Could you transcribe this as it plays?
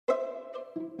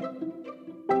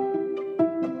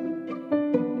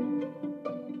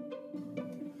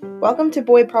Welcome to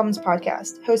Boy Problems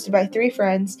Podcast, hosted by three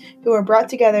friends who were brought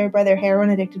together by their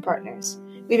heroin-addicted partners.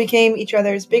 We became each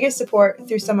other's biggest support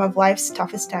through some of life's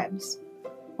toughest times.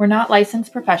 We're not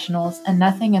licensed professionals, and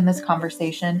nothing in this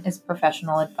conversation is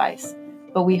professional advice.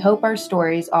 But we hope our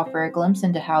stories offer a glimpse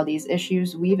into how these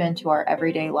issues weave into our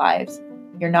everyday lives.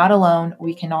 You're not alone.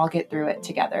 We can all get through it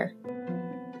together.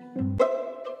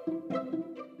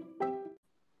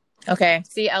 Okay,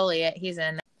 see Elliot, he's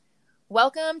in.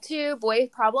 Welcome to Boy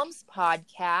Problems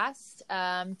Podcast.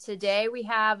 Today we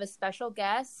have a special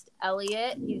guest,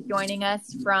 Elliot. He's joining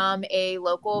us from a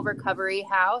local recovery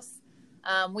house.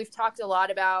 We've talked a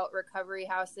lot about recovery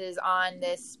houses on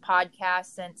this podcast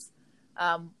since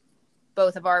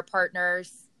both of our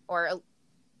partners, or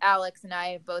Alex and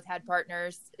I, both had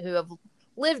partners who have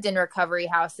lived in recovery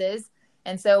houses.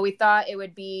 And so we thought it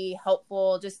would be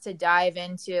helpful just to dive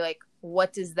into, like,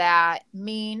 what does that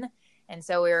mean? And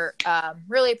so we're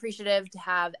really appreciative to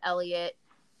have Elliot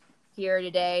here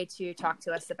today to talk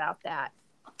to us about that.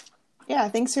 Yeah,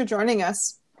 thanks for joining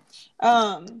us.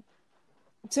 So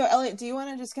Elliot, do you want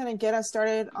to just kind of get us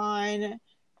started on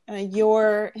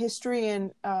your history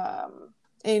in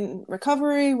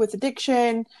recovery with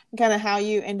addiction, and kind of how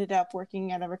you ended up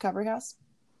working at a recovery house?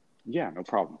 Yeah, no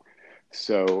problem.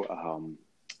 So,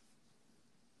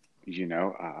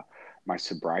 my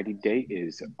sobriety date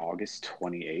is August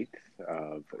 28th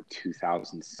of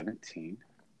 2017.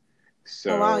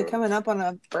 So, oh, wow, you're coming up on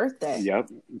a birthday.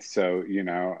 Yep. So,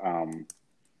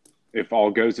 if all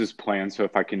goes as planned, so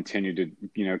if I continue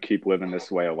to, keep living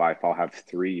this way of life, I'll have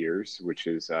 3 years, which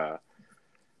is the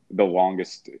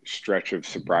longest stretch of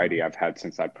sobriety I've had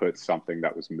since I put something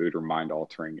that was mood or mind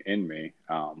altering in me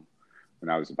when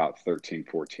I was about 13,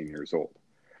 14 years old.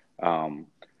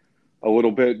 A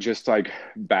little bit just like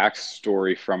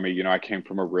backstory from me, I came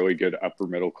from a really good upper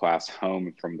middle class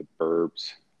home from the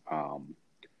burbs.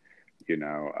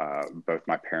 Both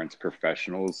my parents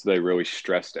professionals, they really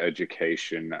stressed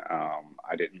education.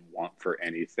 I didn't want for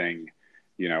anything.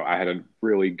 I had a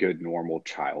really good normal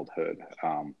childhood,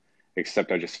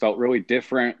 except I just felt really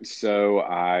different. So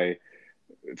I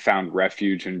found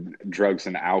refuge in drugs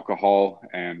and alcohol.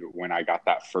 And when I got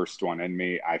that first one in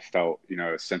me, I felt,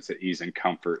 a sense of ease and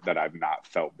comfort that I've not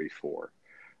felt before.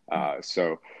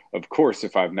 So of course,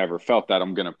 if I've never felt that,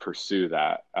 I'm going to pursue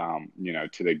that,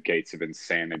 to the gates of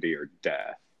insanity or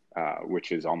death,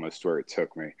 which is almost where it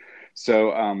took me. So,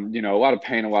 a lot of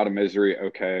pain, a lot of misery.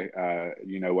 Okay.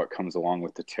 What comes along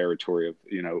with the territory of,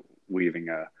 leading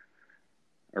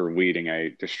a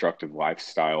destructive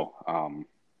lifestyle.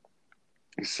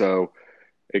 So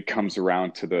it comes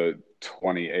around to the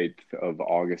 28th of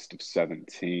August of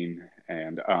 17.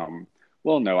 And, no,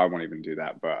 I won't even do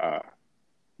that, but,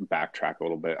 backtrack a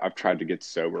little bit. I've tried to get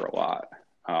sober a lot.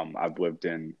 I've lived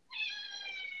in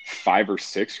 5 or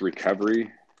 6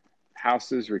 recovery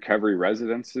houses, recovery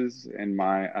residences in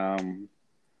my,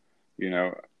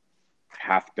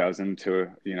 half dozen to,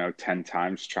 10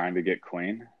 times trying to get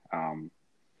clean.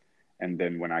 And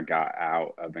then when I got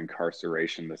out of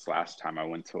incarceration this last time, I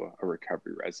went to a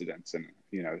recovery residence, and,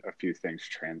 a few things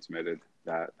transmitted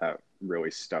that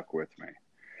really stuck with me.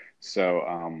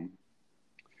 So,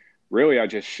 really, I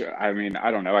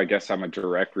don't know. I guess I'm a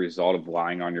direct result of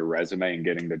lying on your resume and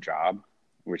getting the job,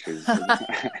 which is,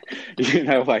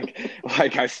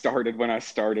 like I started when I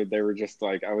started, they were just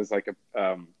like, I was like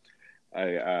a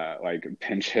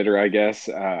pinch hitter, I guess.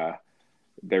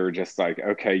 They were just like,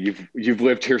 okay, you've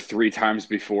lived here 3 times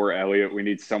before, Elliot. We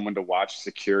need someone to watch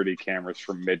security cameras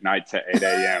from midnight to 8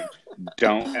 a.m.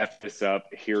 Don't F this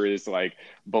up. Here is like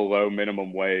below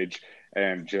minimum wage.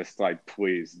 And just like,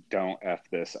 please don't F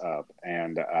this up.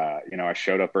 And, I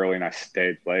showed up early and I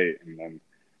stayed late. And then,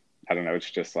 I don't know, it's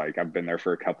just like, I've been there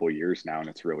for a couple of years now and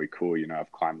it's really cool.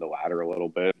 I've climbed the ladder a little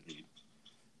bit.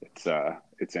 It's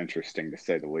interesting to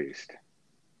say the least.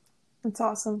 That's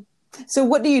awesome. So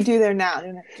what do you do there now?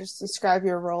 Just describe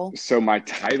your role. So my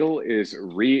title is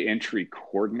Reentry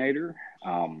Coordinator.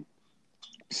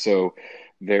 So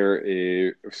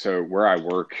where I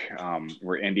work,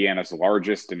 we're Indiana's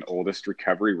largest and oldest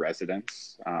recovery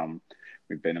residence.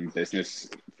 We've been in business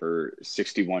for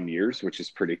 61 years, which is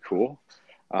pretty cool.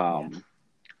 Ask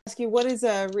you, what is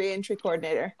a reentry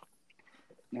coordinator?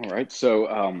 All right.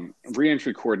 So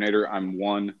reentry coordinator, I'm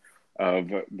one of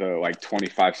the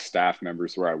 25 staff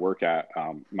members where I work at.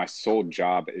 My sole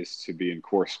job is to be in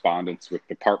correspondence with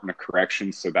Department of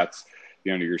Corrections. So that's,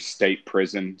 your state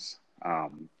prisons,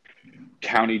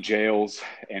 county jails,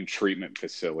 and treatment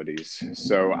facilities.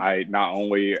 So not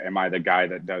only am I the guy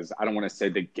that does, I don't want to say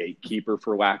the gatekeeper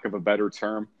for lack of a better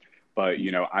term,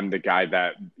 But, I'm the guy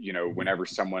that, whenever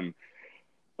someone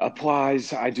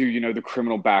applies, I do, the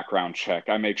criminal background check.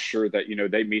 I make sure that,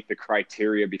 they meet the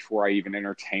criteria before I even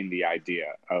entertain the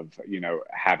idea of,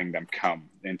 having them come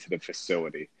into the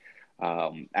facility.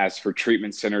 As for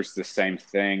treatment centers, the same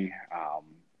thing.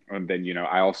 And then,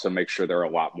 I also make sure there are a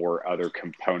lot more other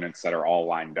components that are all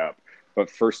lined up. But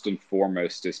first and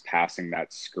foremost is passing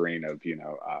that screen of,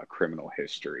 criminal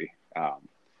history.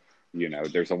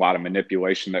 There's a lot of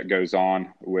manipulation that goes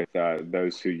on with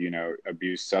those who,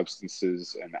 abuse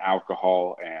substances and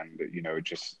alcohol, and,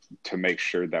 just to make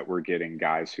sure that we're getting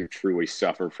guys who truly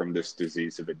suffer from this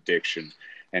disease of addiction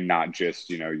and not just,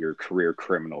 your career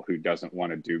criminal who doesn't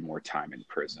want to do more time in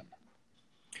prison.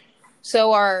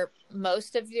 So are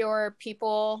most of your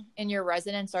people in your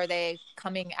residence, are they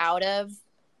coming out of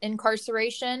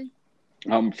incarceration?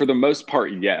 For the most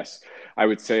part, yes. I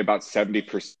would say about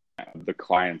 70% of the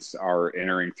clients are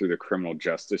entering through the criminal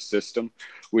justice system,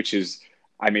 which is,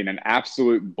 an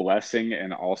absolute blessing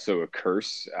and also a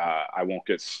curse. I won't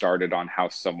get started on how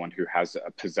someone who has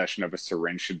a possession of a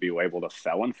syringe should be labeled a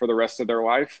felon for the rest of their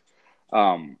life.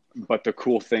 But the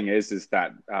cool thing is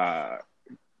that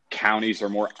counties are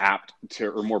more apt to,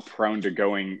 or more prone to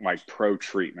going like pro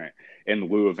treatment in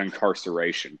lieu of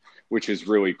incarceration, which is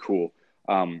really cool.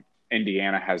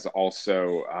 Indiana has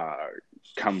also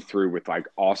come through with like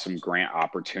awesome grant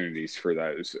opportunities for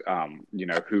those,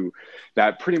 who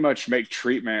that pretty much make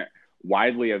treatment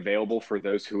widely available for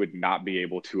those who would not be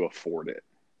able to afford it.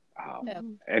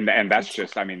 And that's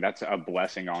just, that's a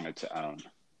blessing on its own.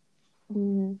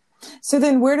 Mm-hmm. So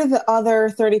then where do the other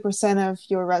 30% of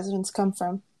your residents come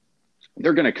from?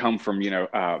 They're going to come from,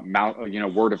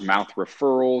 word of mouth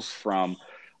referrals from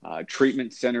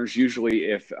treatment centers. Usually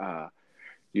if,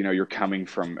 you're coming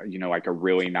from, like a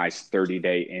really nice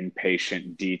 30-day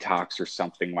inpatient detox or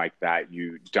something like that,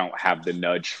 you don't have the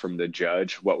nudge from the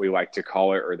judge, what we like to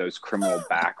call it, or those criminal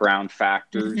background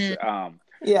factors.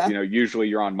 Mm-hmm. Usually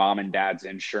you're on mom and dad's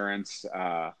insurance,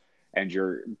 and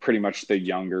you're pretty much the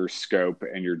younger scope,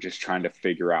 and you're just trying to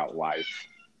figure out life.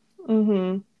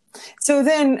 Mm-hmm. So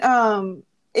then,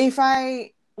 if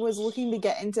I was looking to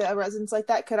get into a residence like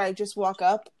that, could I just walk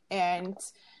up and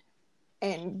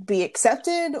be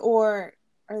accepted, or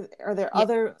are there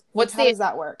other? How does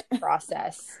that work?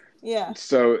 Process? Yeah.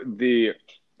 So the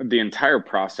entire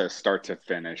process, start to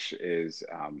finish, is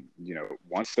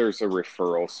once there's a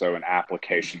referral, so an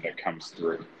application that comes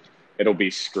through, it'll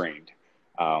be screened.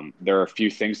 There are a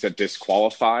few things that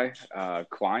disqualify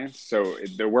clients. So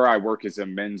where I work is a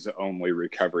men's only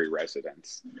recovery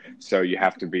residence. So you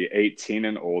have to be 18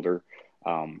 and older.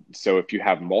 So if you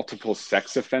have multiple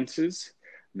sex offenses,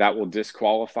 that will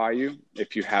disqualify you.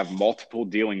 If you have multiple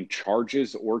dealing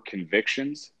charges or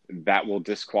convictions, that will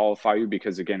disqualify you,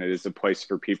 because again, it is a place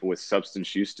for people with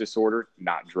substance use disorder,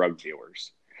 not drug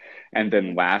dealers. And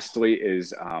then lastly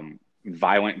is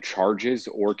violent charges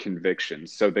or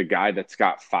convictions. So the guy that's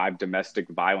got 5 domestic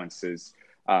violence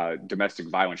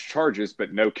charges,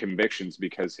 but no convictions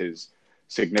because his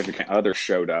significant other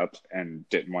showed up and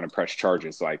didn't want to press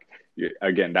charges.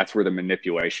 Again, that's where the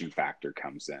manipulation factor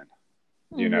comes in.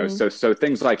 Mm-hmm. So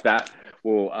things like that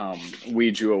will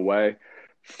weed you away.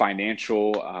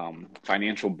 Financial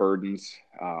burdens.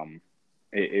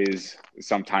 It is,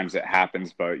 sometimes it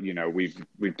happens, but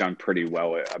we've done pretty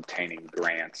well at obtaining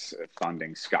grants,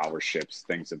 funding, scholarships,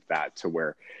 things of that, to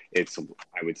where it's,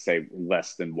 I would say,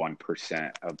 less than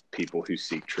 1% of people who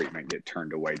seek treatment get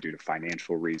turned away due to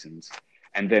financial reasons.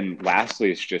 And then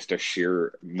lastly, it's just a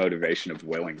sheer motivation of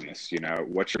willingness.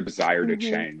 What's your desire to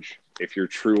change? If you're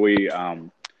truly,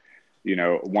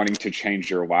 wanting to change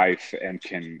your life and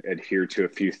can adhere to a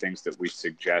few things that we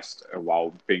suggest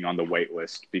while being on the wait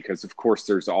list, because of course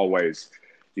there's always,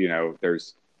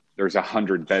 there's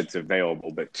 100 beds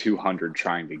available, but 200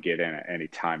 trying to get in at any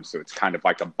time. So it's kind of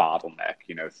like a bottleneck,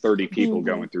 30 people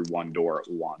going through one door at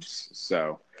once.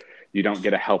 So you don't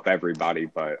get to help everybody,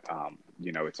 but,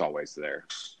 it's always there.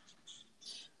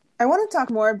 I want to talk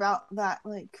more about that,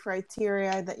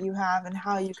 criteria that you have and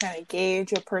how you kind of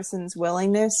gauge a person's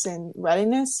willingness and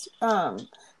readiness to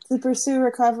pursue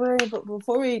recovery. But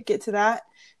before we get to that,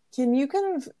 can you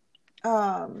kind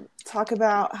of talk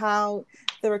about how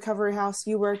the recovery house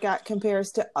you work at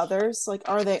compares to others?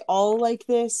 Are they all like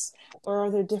this, or are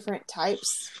there different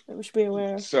types that we should be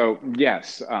aware of? So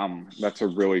yes, that's a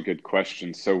really good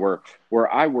question. So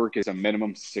where I work is a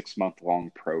minimum 6-month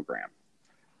long program.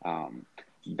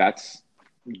 That's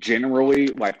generally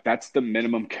that's the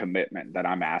minimum commitment that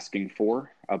I'm asking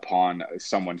for upon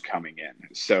someone coming in.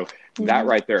 So that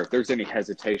right there, if there's any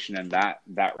hesitation in that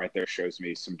right there shows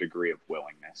me some degree of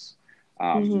willingness.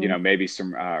 Maybe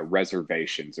some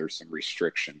reservations or some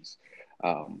restrictions.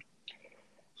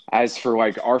 As for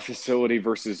like our facility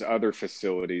versus other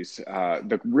facilities,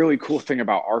 the really cool thing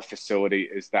about our facility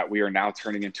is that we are now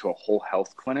turning into a whole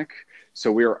health clinic.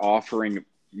 So we are offering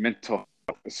mental health.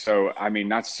 So, I mean,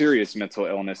 not serious mental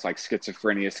illness like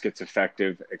schizophrenia,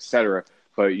 schizoaffective, et cetera,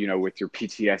 but, with your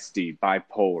PTSD,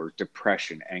 bipolar,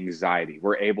 depression, anxiety,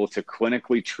 we're able to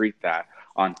clinically treat that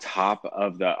on top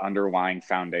of the underlying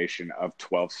foundation of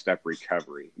 12-step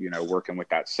recovery, working with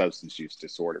that substance use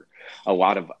disorder. A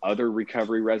lot of other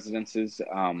recovery residences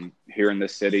here in the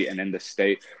city and in the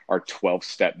state are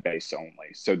 12-step based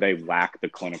only. So they lack the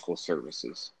clinical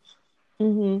services.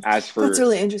 Mm-hmm. That's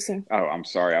really interesting. Oh, I'm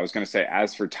sorry. I was going to say,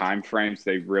 as for time frames,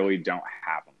 they really don't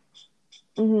have them.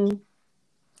 Mm-hmm.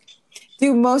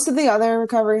 Do most of the other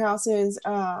recovery houses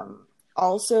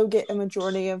also get a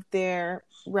majority of their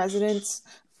residents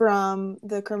from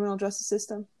the criminal justice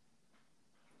system?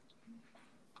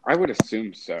 I would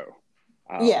assume so.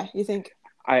 Yeah, you think?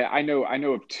 I know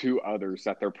of two others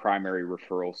that their primary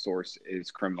referral source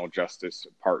is criminal justice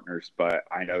partners, but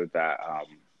I know that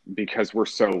because we're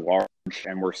so large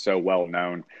and we're so well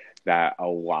known, that a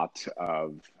lot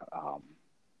of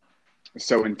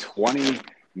so in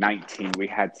 2019 we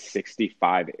had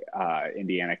 65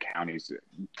 Indiana counties,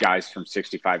 guys from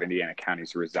 65 Indiana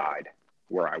counties reside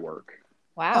where I work.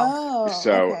 Wow. Oh,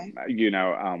 so okay.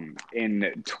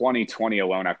 In 2020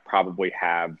 alone, I probably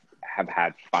have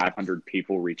had 500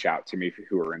 people reach out to me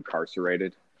who are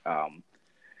incarcerated.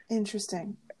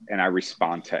 Interesting. And I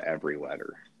respond to every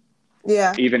letter.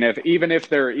 Yeah. Even if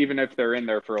they're in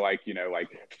there for like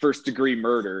first degree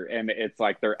murder and it's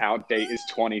like their out date is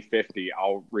 2050,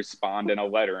 I'll respond in a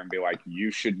letter and be like, you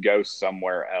should go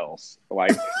somewhere else,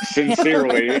 like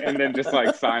sincerely, and then just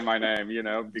like sign my name,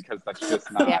 because that's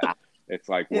just not. Yeah. It's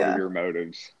like, what are your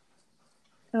motives?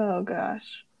 Oh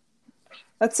gosh.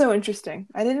 That's so interesting.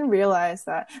 I didn't realize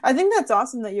that. I think that's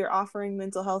awesome that you're offering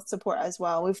mental health support as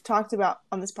well. We've talked about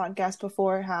on this podcast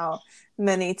before how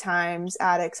many times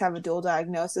addicts have a dual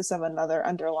diagnosis of another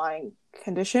underlying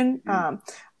condition. Mm-hmm.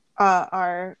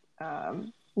 Our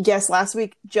guest last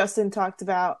week, Justin, talked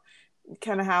about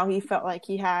kind of how he felt like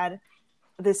he had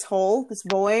this hole, this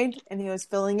void, and he was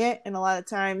filling it. And a lot of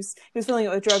times he was filling it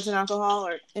with drugs and alcohol,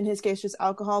 or in his case, just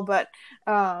alcohol. But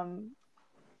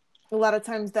a lot of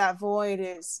times that void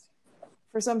is,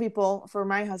 for some people, for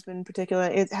my husband in particular,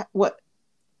 it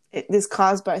is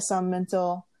caused by some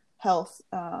mental health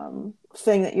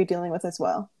thing that you're dealing with as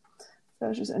well. So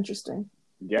it's just interesting.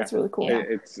 Yeah, that's really cool.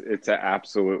 It's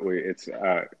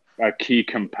a key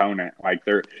component. Like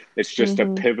it's just a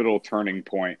pivotal turning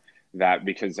point. That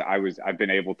because I've been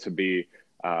able to be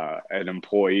an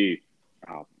employee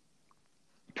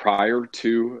prior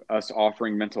to us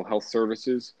offering mental health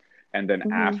services. And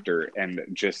then after, and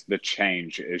just the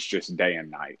change is just day and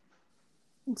night.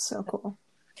 It's so cool.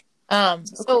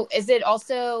 So is it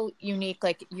also unique,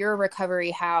 like your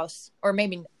recovery house, or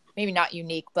maybe not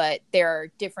unique, but there are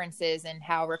differences in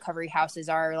how recovery houses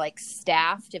are like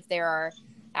staffed, if there are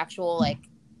actual like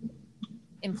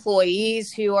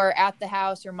employees who are at the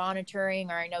house or monitoring,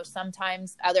 or I know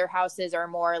sometimes other houses are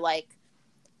more like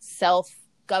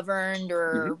self-governed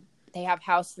or they have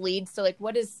house leads. So like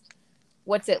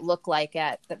what's it look like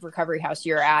at the recovery house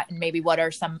you're at, and maybe what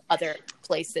are some other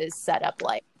places set up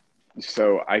like?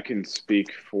 So I can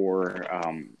speak for,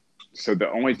 so the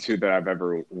only two that I've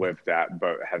ever lived at,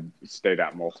 but have stayed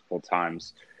at multiple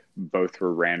times, both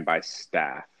were ran by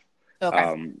staff.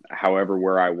 Okay. However,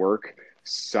 where I work,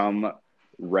 some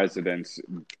residents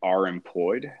are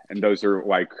employed, and those are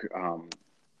like,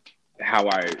 how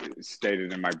I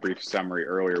stated in my brief summary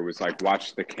earlier was like,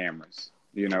 watch the cameras.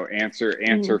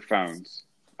 Answer phones.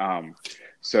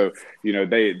 So,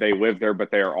 they live there, but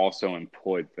they are also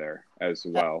employed there as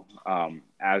well.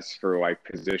 As for like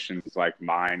positions like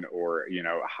mine or,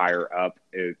 higher up,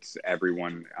 it's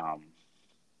everyone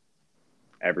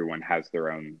has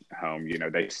their own home.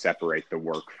 They separate the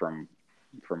work from.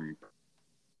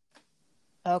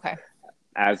 Okay.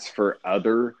 As for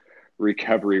other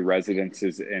recovery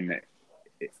residences in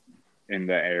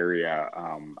the area,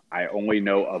 I only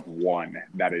know of one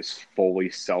that is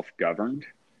fully self-governed,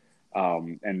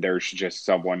 and there's just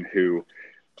someone who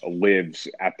lives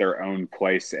at their own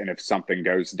place, and if something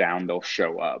goes down, they'll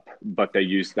show up, but they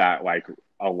use that like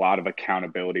a lot of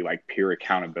accountability, like peer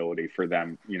accountability for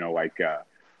them,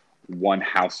 one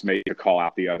housemate to call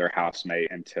out the other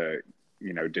housemate and to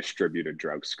distribute a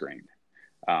drug screen,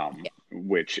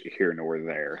 which here nor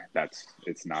there.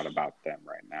 It's not about them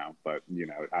right now, but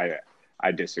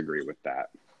I disagree with that.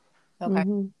 Okay.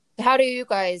 How do you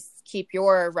guys keep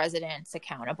your residents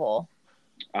accountable?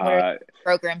 What are the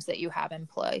programs that you have in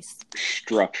place?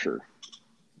 Structure.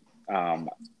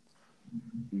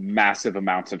 Massive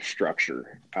amounts of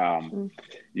structure.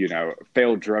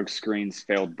 Failed drug screens,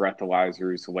 failed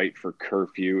breathalyzers, late for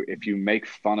curfew. If you make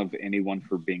fun of anyone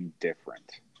for being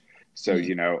different. So,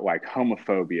 like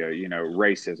homophobia,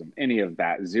 racism, any of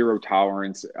that, zero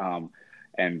tolerance.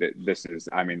 And this is,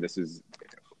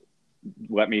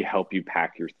 let me help you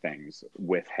pack your things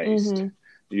with haste,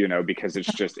 because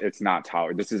it's not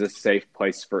tolerant. This is a safe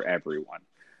place for everyone.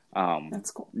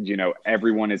 That's cool.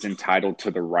 Everyone is entitled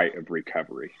to the right of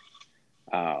recovery.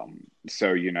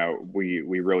 So, we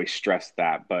really stress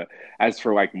that. But as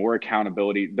for like more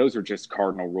accountability, those are just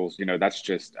cardinal rules. That's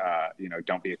just,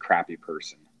 don't be a crappy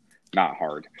person. Not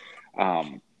hard.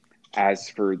 As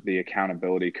for the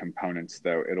accountability components,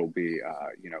 though, it'll be,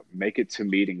 make it to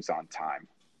meetings on time.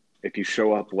 If you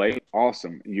show up late,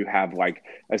 awesome. You have like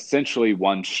essentially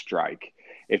one strike.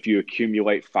 If you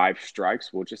accumulate 5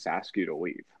 strikes, we'll just ask you to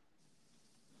leave.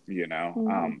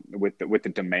 With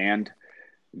the demand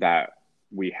that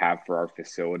we have for our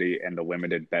facility and the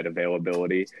limited bed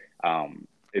availability, I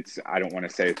don't want to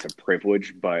say it's a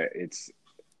privilege, but it's,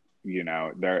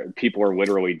 people are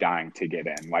literally dying to get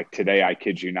in. Like today, I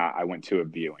kid you not, I went to a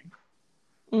viewing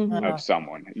of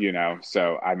someone,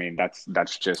 so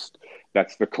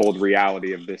that's the cold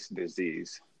reality of this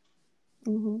disease.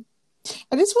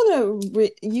 I just want to,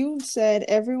 you said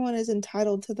everyone is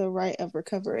entitled to the right of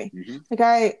recovery. Like,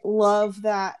 I love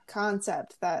that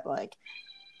concept, that like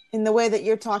in the way that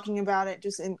you're talking about it,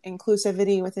 just in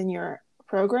inclusivity within your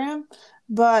program,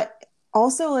 but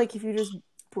also like if you just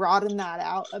broaden that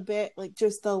out a bit, like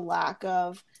just the lack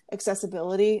of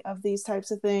accessibility of these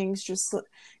types of things, just,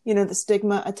 the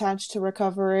stigma attached to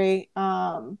recovery.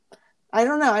 I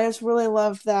don't know. I just really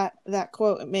loved that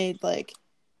quote. It made like,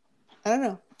 I don't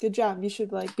know. Good job. You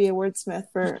should like be a wordsmith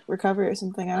for recovery or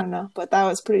something. I don't know, but that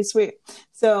was pretty sweet.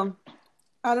 So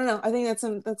I don't know. I think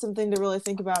that's something to really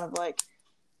think about, of like,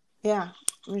 yeah,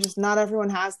 just not everyone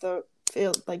has the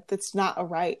feel like that's not a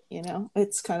right,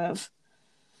 it's kind of,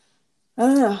 I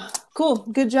don't know. Cool.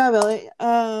 Good job, Elliot.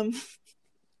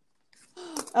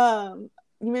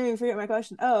 You made me forget my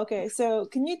question. Oh, okay. So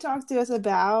can you talk to us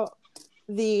about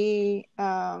the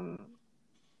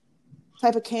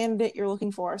type of candidate you're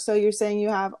looking for? So you're saying you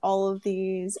have all of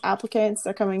these applicants,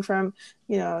 they're coming from,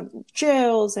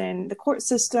 jails and the court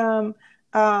system.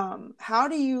 How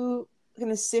do you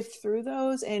kind of sift through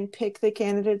those and pick the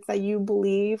candidates that you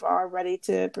believe are ready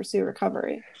to pursue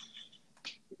recovery?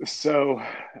 So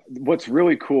what's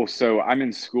really cool, so I'm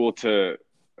in school to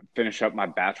finish up my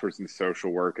bachelor's in social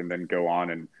work and then go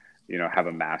on and, have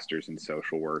a master's in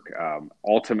social work.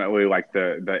 Ultimately, like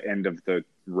the end of the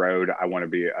road, I want to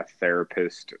be a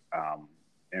therapist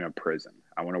in a prison.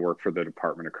 I want to work for the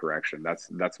Department of Correction.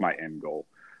 That's my end goal.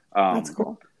 That's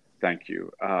cool. Thank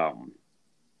you.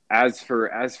 As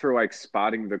for like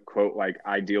spotting the quote, like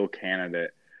ideal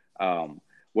candidate,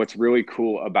 what's really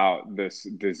cool about this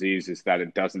disease is that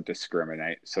it doesn't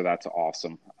discriminate. So that's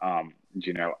awesome.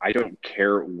 I don't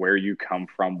care where you come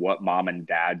from, what mom and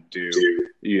dad do,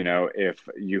 if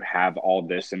you have all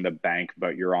this in the bank,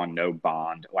 but you're on no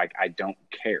bond. Like, I don't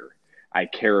care. I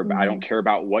don't care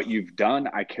about what you've done.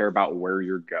 I care about where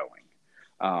you're going.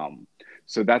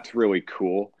 So that's really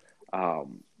cool. I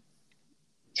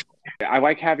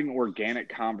like having organic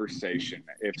conversation.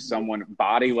 If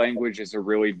body language is a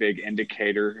really big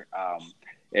indicator.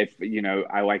 If,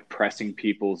 I like pressing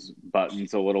people's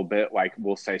buttons a little bit, like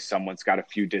we'll say someone's got a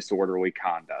few disorderly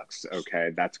conducts.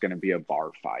 Okay. That's going to be a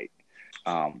bar fight.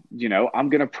 I'm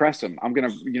going to press them. I'm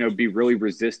going to, be really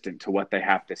resistant to what they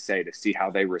have to say to see how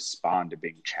they respond to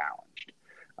being challenged.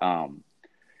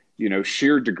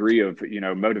 Sheer degree of,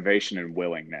 motivation and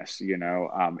willingness,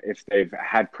 if they've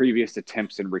had previous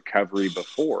attempts in recovery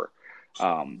before,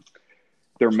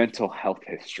 their mental health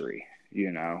history,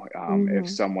 if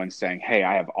someone's saying, hey,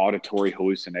 I have auditory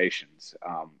hallucinations,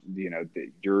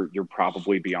 you're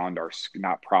probably beyond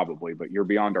not probably, but you're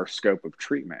beyond our scope of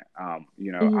treatment. I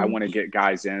want to get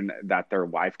guys in that their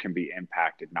life can be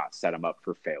impacted, not set them up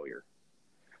for failure.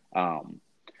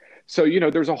 So,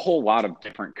 there's a whole lot of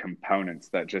different components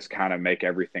that just kind of make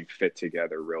everything fit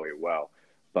together really well.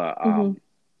 But,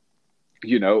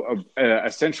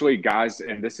 essentially guys,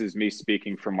 and this is me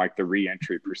speaking from like the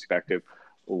reentry perspective,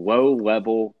 low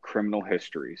level criminal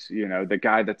histories, the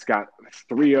guy that's got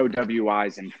 3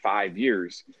 OWIs in 5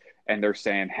 years, and they're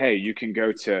saying, hey,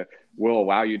 we'll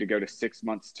allow you to go to 6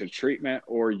 months to treatment,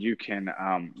 or you can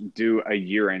do a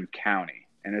year in county.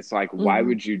 And it's like, why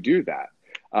would you do that?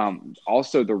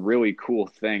 Also, the really cool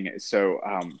thing is,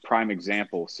 prime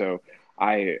example. So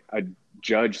a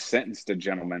judge sentenced a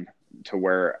gentleman to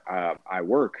where I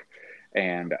work,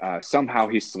 and somehow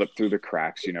he slipped through the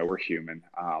cracks. We're human.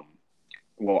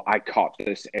 Well, I caught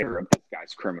this error of this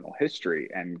guy's criminal history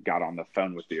and got on the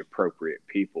phone with the appropriate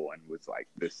people and was like,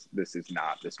 this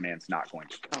man's not going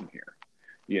to come here.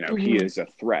 He is a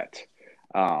threat.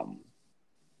 And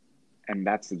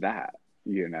that's that.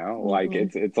 Like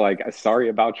it's like, sorry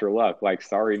about your luck, like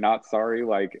sorry not sorry,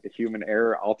 like human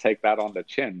error, I'll take that on the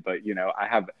chin. But I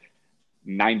have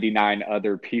 99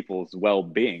 other people's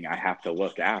well-being I have to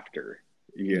look after.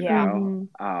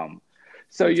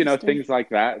 So things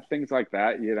like that,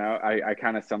 I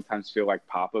kind of sometimes feel like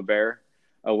Papa Bear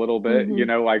a little bit.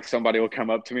 Like somebody will come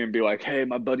up to me and be like, hey,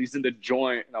 my buddy's in the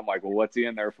joint, and I'm like, well, what's he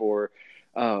in there for?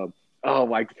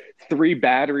 Like 3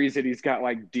 batteries, and he's got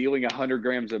like dealing 100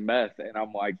 grams of meth, and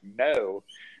I'm like, no.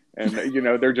 And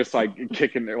they're just like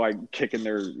kicking their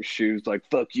shoes like,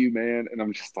 fuck you, man. And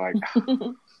I'm just like,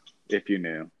 if you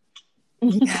knew.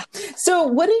 So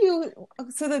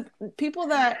the people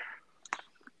that,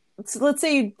 so let's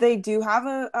say they do have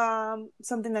a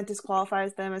something that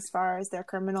disqualifies them as far as their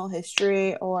criminal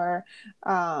history or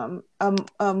a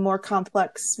more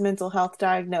complex mental health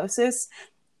diagnosis,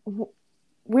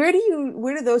 where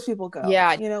do those people go?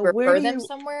 Yeah, refer them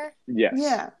somewhere? Yes.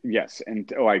 Yeah. Yes.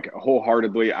 And like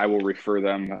wholeheartedly, I will refer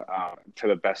them to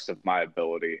the best of my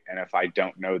ability. And if I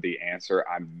don't know the answer,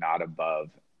 I'm not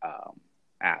above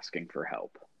asking for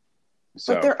help.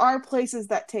 So, but there are places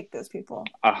that take those people.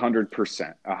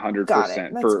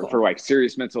 100%. For like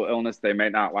serious mental illness, they may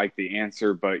not like the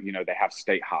answer, but they have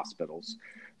state hospitals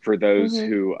for those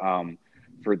who are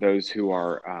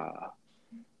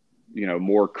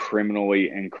more criminally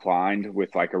inclined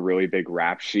with like a really big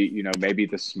rap sheet. Maybe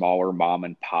the smaller mom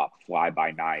and pop fly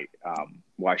by night.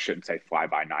 Well, I shouldn't say fly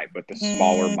by night, but the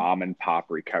smaller mom and pop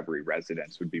recovery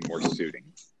residents would be more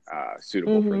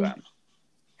suitable for them.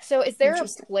 So is there a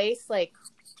place like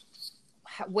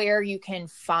where you can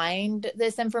find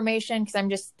this information? Because I'm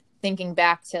just thinking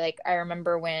back to like, I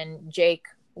remember when Jake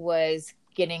was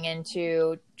getting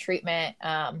into treatment,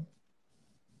 and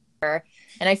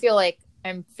I feel like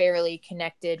I'm fairly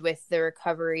connected with the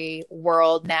recovery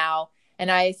world now.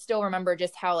 And I still remember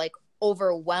just how like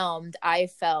overwhelmed I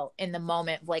felt in the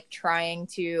moment, like trying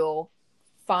to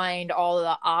find all of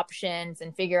the options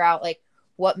and figure out like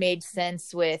what made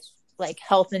sense with like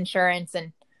health insurance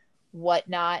and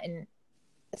whatnot. And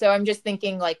so I'm just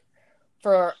thinking like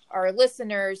for our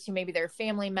listeners who maybe they're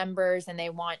family members and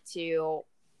they want to,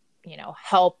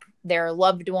 help their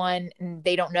loved one and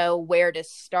they don't know where to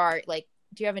start. Like,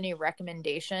 do you have any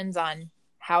recommendations on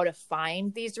how to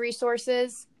find these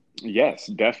resources? Yes,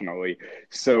 definitely.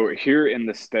 So here in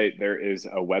the state, there is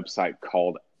a website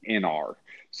called INARR.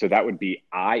 So that would be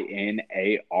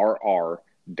INARR.org.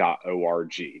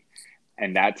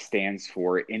 And that stands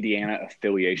for Indiana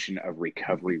Affiliation of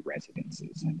Recovery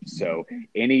Residences. So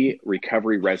any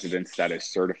recovery residence that is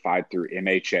certified through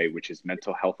MHA, which is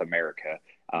Mental Health America,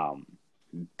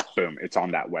 boom, it's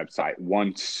on that website.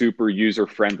 One super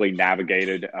user-friendly,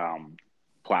 navigated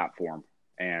platform.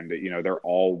 And, they're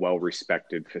all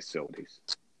well-respected facilities.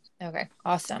 Okay,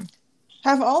 awesome.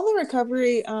 Have all the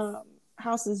recovery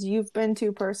houses you've been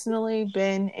to personally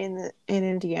been in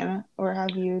Indiana, or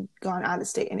have you gone out of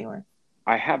state anywhere?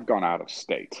 I have gone out of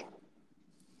state.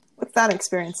 What's that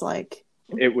experience like?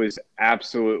 It was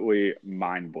absolutely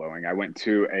mind-blowing. I went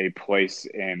to a place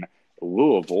in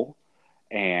Louisville,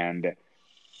 and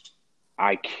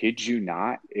I kid you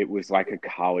not, it was like a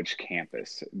college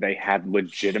campus. They had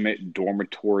legitimate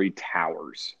dormitory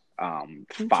towers,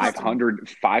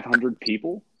 500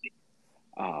 people.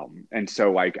 And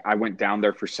so like I went down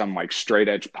there for some like straight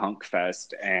edge punk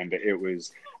fest, and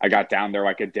I got down there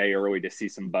like a day early to see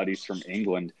some buddies from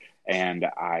England, and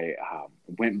I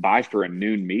went by for a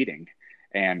noon meeting,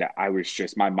 and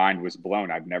my mind was blown.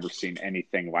 I've never seen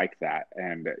anything like that.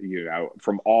 And,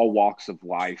 from all walks of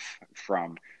life,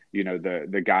 from,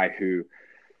 the guy who,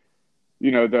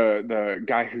 the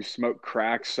guy who smoked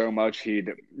crack so much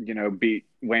he'd, beat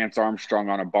Lance Armstrong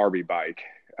on a Barbie bike,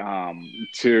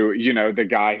 to, the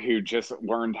guy who just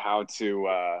learned how to,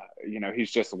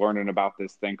 he's just learning about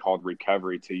this thing called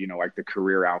recovery, to, like the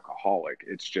career alcoholic.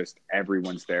 It's just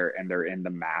everyone's there, and they're in the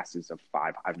masses of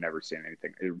 5. I've never seen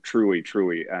anything. Truly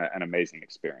an amazing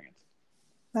experience.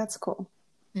 That's cool.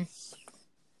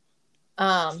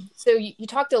 So you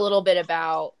talked a little bit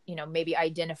about, maybe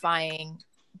identifying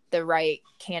the right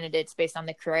candidates based on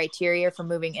the criteria for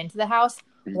moving into the house.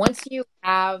 Once you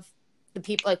have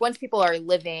once people are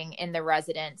living in the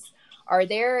residence, are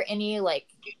there any like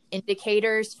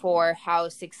indicators for how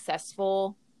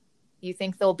successful you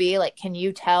think they'll be? Like, can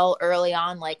you tell early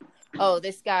on, like, oh,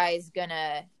 this guy's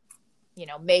gonna,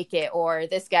 make it, or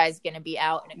this guy's going to be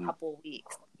out in a couple of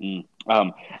weeks?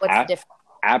 What's the difference?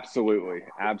 Absolutely.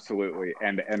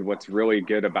 And what's really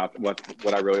good about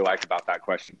what I really like about that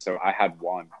question. So I had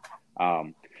one.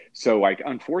 So like,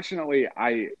 unfortunately,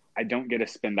 I don't get to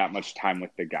spend that much time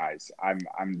with the guys.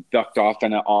 I'm ducked off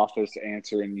in an office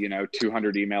answering,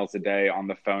 200 emails a day on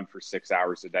the phone for 6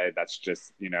 hours a day. That's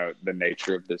just, the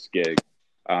nature of this gig,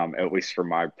 at least for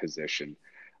my position.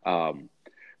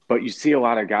 But you see a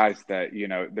lot of guys that,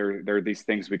 there are these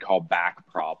things we call back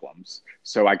problems.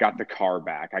 So I got the car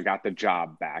back, I got the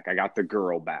job back, I got the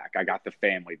girl back, I got the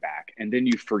family back. And then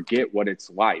you forget what it's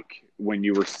like when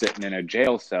you were sitting in a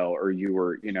jail cell or you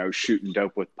were, shooting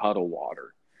dope with puddle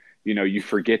water. You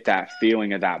forget that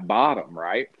feeling of that bottom,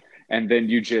 right? And then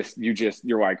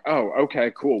you're like, oh,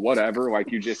 okay, cool, whatever. Like,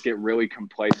 you just get really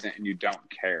complacent and you don't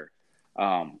care.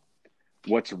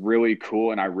 What's really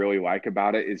cool and I really like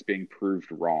about it is being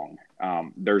proved wrong.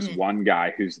 There's one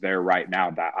guy who's there right now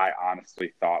that I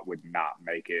honestly thought would not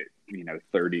make it,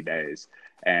 30 days.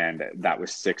 And that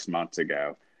was 6 months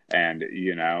ago. And,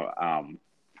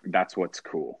 that's what's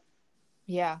cool.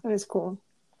 Yeah. That is cool.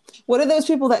 What are those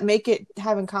people that make it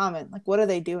have in common? Like, what are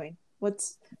they doing?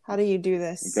 How do you do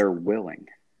this? They're willing.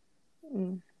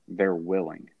 They're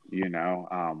willing,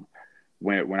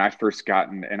 when I first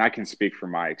gotten, and I can speak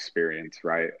from my experience,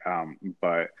 right?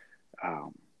 But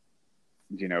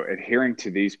adhering to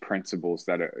these principles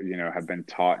that, have been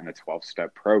taught in a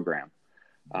 12-step program,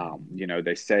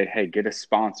 they say, hey, get a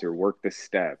sponsor, work the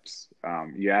steps.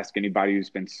 You ask anybody who's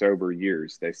been sober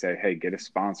years, they say, hey, get a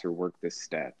sponsor, work the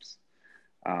steps.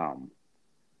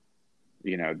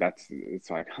 It's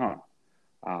like,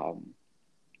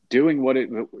 doing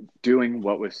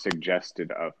what was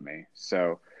suggested of me.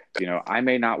 So, I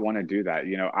may not want to do that.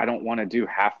 I don't want to do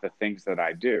half the things that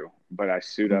I do, but I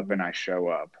suit up and I show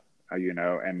up,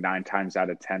 and 9 times out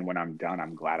of 10, when I'm done,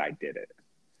 I'm glad I did it.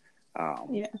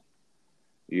 Yeah.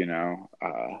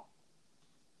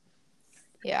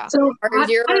 So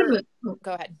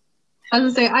go ahead. I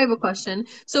was gonna say, I have a question.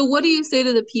 So what do you say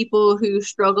to the people who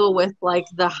struggle with like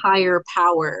the higher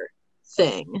power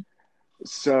thing?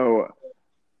 So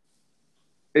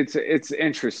it's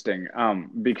interesting,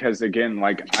 because again,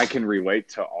 like, I can relate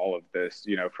to all of this,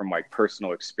 from like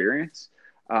personal experience.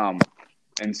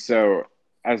 And so,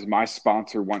 as my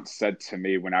sponsor once said to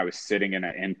me when I was sitting in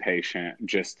an inpatient,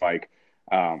 just like,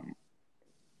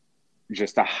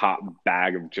 just a hot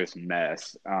bag of just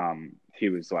mess. He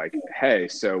was like, hey,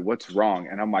 so what's wrong?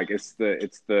 And I'm like, it's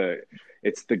the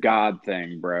God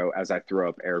thing, bro, as I throw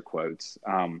up air quotes.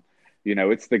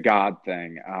 It's the God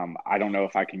thing. I don't know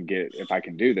if I can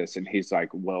do this. And he's like,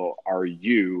 well, are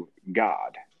you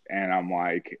God? And I'm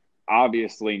like,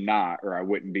 obviously not, or I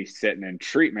wouldn't be sitting in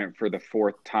treatment for the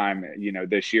 4th time,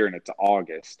 this year, and it's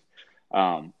August.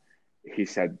 He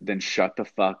said, then shut the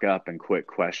fuck up and quit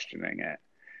questioning it.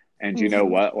 And you know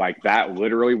what? Like, that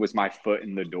literally was my foot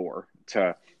in the door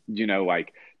to,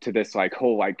 to this like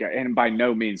whole, like, and by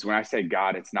no means, when I say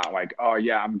God, it's not like, oh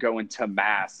yeah, I'm going to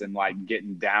mass and like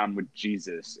getting down with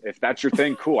Jesus. If that's your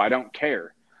thing, cool, I don't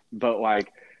care. But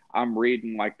like, I'm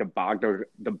reading like the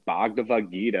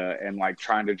Bhagavad Gita and like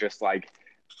trying to just like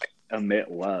emit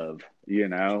love,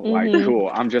 like, cool.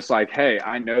 I'm just like, hey,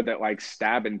 I know that like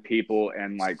stabbing people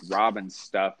and like robbing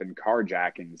stuff and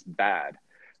carjacking is bad.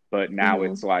 But now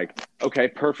it's like, okay,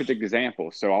 perfect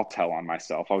example. So I'll tell on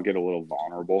myself. I'll get a little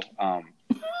vulnerable.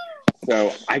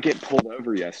 So I get pulled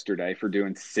over yesterday for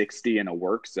doing 60 in a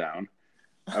work zone.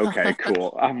 Okay,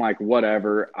 cool. I'm like,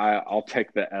 whatever. I'll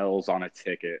take the L's on a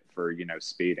ticket for,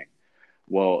 speeding.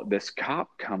 Well, this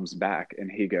cop comes back and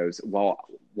he goes, well,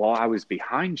 while I was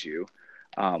behind you,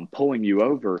 pulling you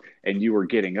over and you were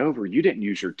getting over, you didn't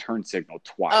use your turn signal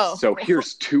twice. Oh. So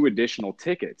here's 2 additional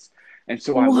tickets. And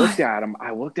so I looked at him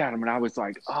and I was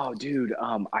like, oh, dude,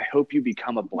 I hope you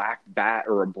become a black bat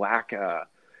or a black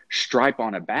stripe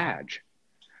on a badge.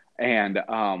 And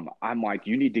I'm like,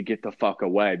 you need to get the fuck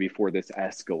away before this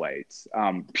escalates.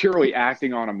 Purely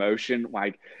acting on emotion.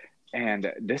 Like,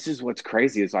 and this is what's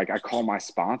crazy is like, I call my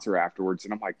sponsor afterwards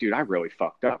and I'm like, dude, I really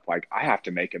fucked up. Like, I have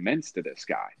to make amends to this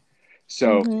guy.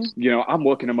 So, I'm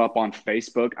looking him up on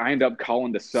Facebook. I end up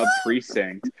calling the sub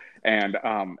precinct and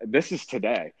this is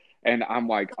today. And I'm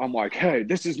like, hey,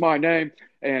 this is my name.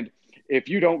 And if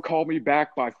you don't call me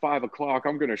back by 5 o'clock,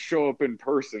 I'm going to show up in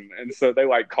person. And so they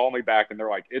like call me back and they're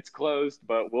like, it's closed,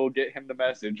 but we'll get him the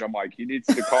message. I'm like, he needs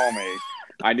to call me.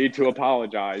 I need to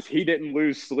apologize. He didn't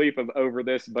lose sleep over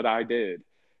this, but I did,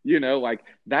 like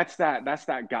that's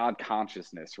that God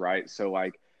consciousness. Right. So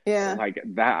like, like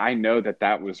that, I know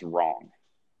that was wrong.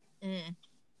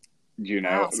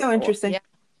 Wow. So interesting.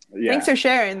 Yeah. Thanks for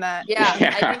sharing that. Yeah,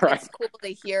 Yeah, I think right. it's cool to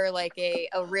hear like a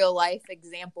real life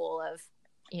example of,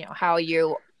 how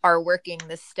you are working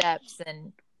the steps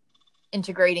and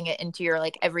integrating it into your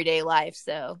like everyday life.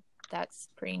 So that's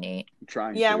pretty neat. I'm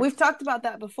trying Yeah, to. we've talked about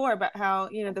that before, about how,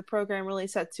 the program really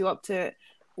sets you up to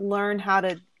learn how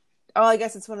to, I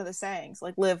guess it's one of the sayings,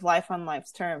 like live life on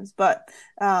life's terms. But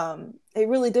it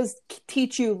really does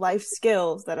teach you life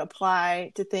skills that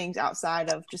apply to things outside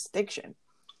of just fiction.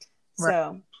 Right.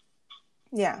 So,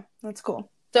 yeah, that's cool.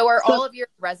 So are all of your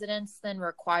residents then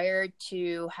required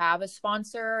to have a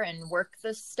sponsor and work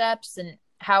the steps? And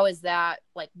how is that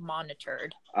like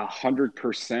monitored?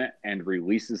 100% and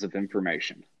releases of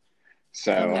information.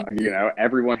 So, Okay.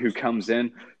 everyone who comes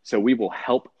in, so we will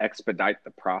help expedite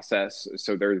the process.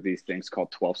 So there are these things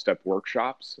called 12-step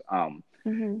workshops.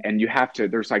 And you have to,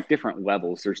 there's like different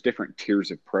levels, there's different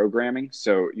tiers of programming.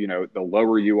 So, the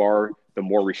lower you are, the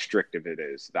more restrictive it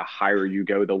is. The higher you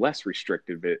go, the less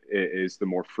restrictive it is, the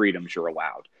more freedoms you're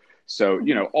allowed. So,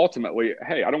 ultimately,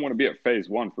 hey, I don't want to be at phase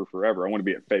 1 for forever. I want to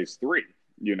be at phase 3,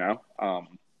 it's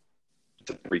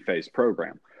a 3-phase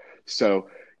program. So,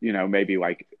 maybe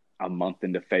like a month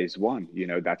into phase 1,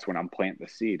 that's when I'm planting the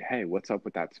seed. Hey, what's up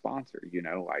with that sponsor?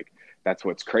 Like that's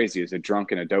what's crazy is a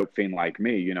drunk and a dope fiend like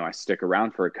me, I stick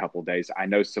around for a couple days. I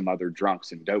know some other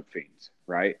drunks and dope fiends,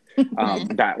 right?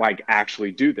 That like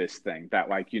actually do this thing that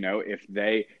like,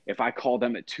 if I call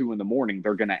them at 2 a.m,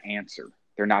 they're going to answer.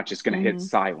 They're not just going to hit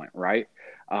silent. Right.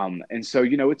 And so,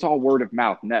 it's all word of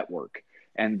mouth network.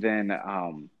 And then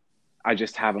I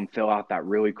just have them fill out that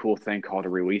really cool thing called a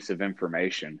release of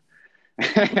information.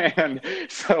 And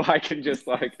so I can just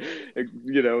like,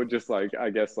 I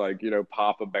guess like,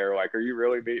 pop a bear, like, are you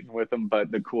really meeting with them?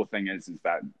 But the cool thing is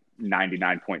that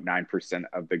 99.9%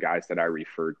 of the guys that I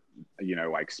refer,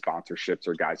 like sponsorships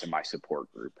are guys in my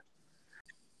support group.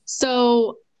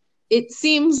 So it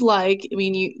seems like,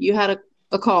 you had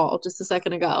a call just a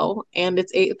second ago and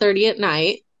it's 8:30 at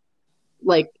night.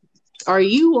 Like, are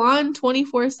you on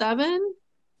 24/7?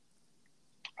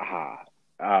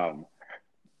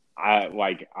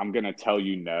 I'm going to tell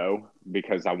you no,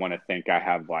 because I want to think I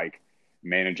have like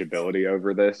manageability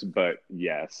over this, but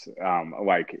yes.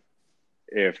 Like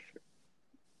if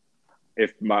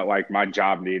my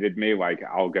job needed me, like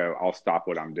I'll stop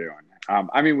what I'm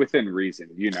doing. Within reason,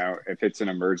 if it's an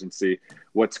emergency.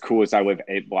 What's cool is I live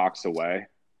 8 blocks away,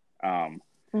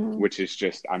 which is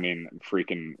just,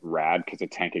 freaking rad, because a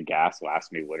tank of gas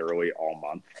lasts me literally all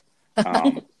month.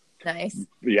 Nice.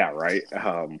 Yeah. Right.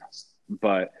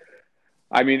 But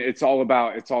it's all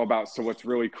about, so what's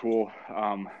really cool,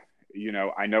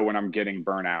 I know when I'm getting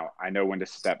burnout, I know when to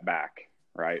step back,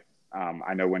 right?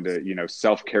 I know when to,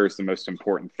 self-care is the most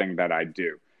important thing that I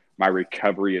do. My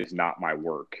recovery is not my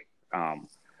work, and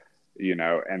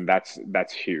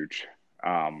that's huge.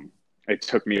 It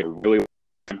took me a really long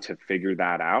time to figure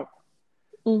that out.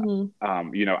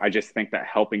 I just think that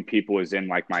helping people is in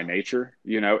like my nature.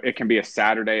 It can be a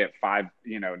Saturday at 5,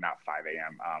 not 5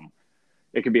 a.m.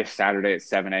 It could be a Saturday at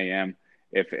 7 a.m.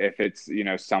 If it's,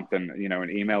 something, an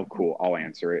email, cool, I'll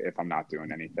answer it if I'm not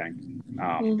doing anything.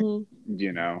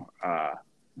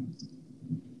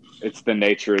 It's the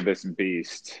nature of this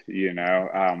beast,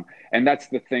 and that's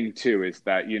the thing too, is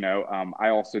that, I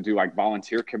also do like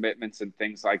volunteer commitments and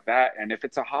things like that. And if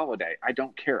it's a holiday, I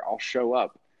don't care. I'll show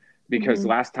up, because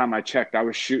last time I checked, I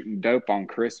was shooting dope on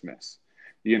Christmas.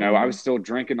 I was still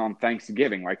drinking on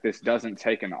Thanksgiving. Like, this doesn't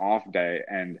take an off day.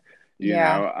 And,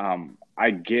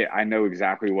 I know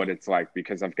exactly what it's like,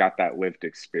 because I've got that lived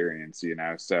experience,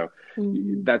 so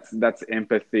that's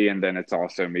empathy. And then it's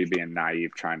also me being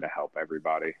naive, trying to help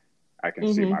everybody. I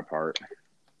can see my part.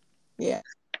 Yeah.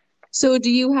 So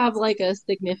do you have like a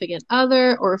significant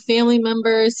other or family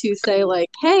members who say like,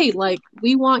 hey, like,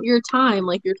 we want your time,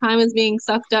 like your time is being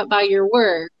sucked up by your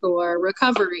work or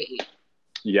recovery?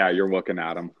 Yeah, you're looking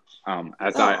at them.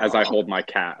 As I hold my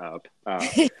cat up.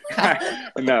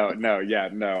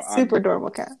 No. Super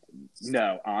adorable cat.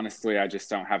 No, honestly, I just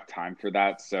don't have time for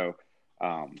that. So,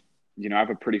 I have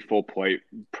a pretty full plate.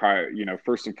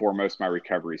 First and foremost, my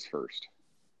recovery's first.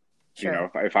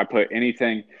 Sure. If I put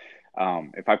anything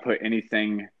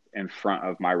in front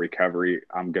of my recovery,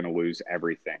 I'm going to lose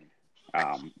everything.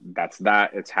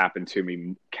 It's happened to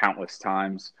me countless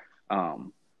times.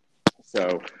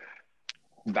 So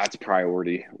that's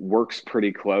priority. Work's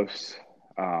pretty close.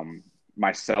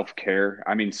 My self-care,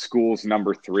 school's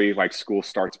number 3. Like, school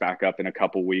starts back up in a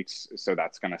couple weeks, so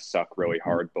that's going to suck really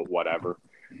hard, but whatever.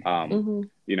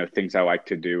 Things I like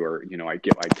to do are, I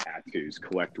get like tattoos,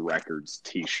 collect records,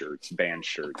 t-shirts, band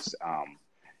shirts.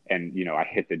 And, I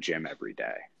hit the gym every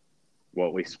day. Well,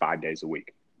 at least 5 days a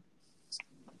week.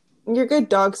 You're a good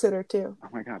dog sitter too. Oh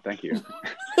my God, thank you.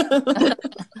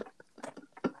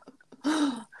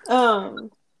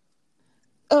 um.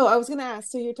 Oh, I was gonna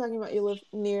ask. So you're talking about you live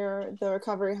near the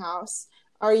recovery house.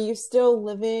 Are you still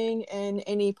living in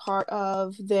any part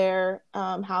of their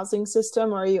housing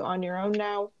system, or are you on your own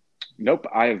now? Nope,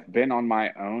 I've been on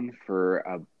my own for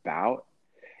about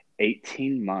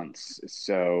 18 months.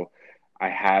 So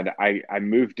I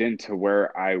moved into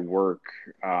where I work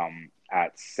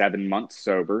at 7 months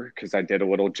sober because I did a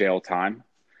little jail time.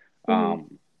 Mm-hmm.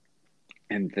 Um,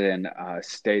 and then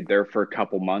stayed there for a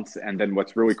couple months. And then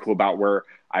what's really cool about where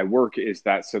I work is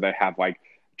that so they have like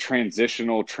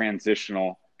transitional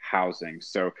housing.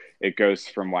 So it goes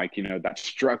from like, that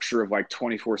structure of like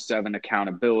 24/7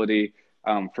 accountability.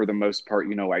 For the most part,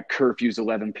 like curfews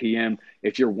 11 p.m.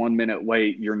 If you're 1 minute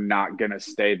late, you're not going to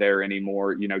stay there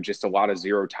anymore. Just a lot of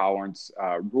zero tolerance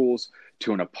rules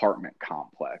to an apartment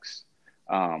complex.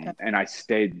 And I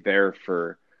stayed there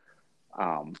for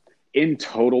um, in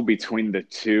total, between the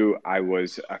two, I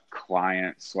was a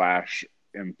client slash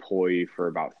employee for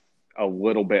about a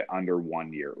little bit under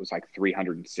 1 year. It was like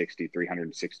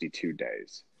 362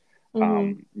 days.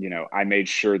 Mm-hmm. I made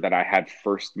sure that I had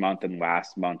first month and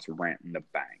last month's rent in the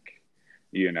bank.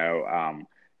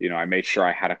 I made sure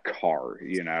I had a car,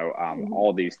 Mm-hmm.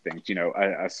 all these things,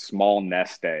 a small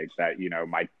nest egg that,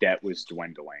 my debt was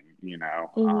dwindling,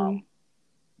 Mm-hmm.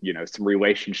 some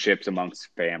relationships amongst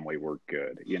family were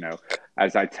good.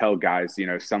 As I tell guys,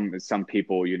 some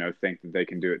people, think that they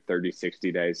can do it 30,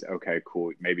 60 days. Okay,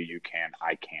 cool. Maybe you can.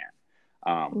 I can't.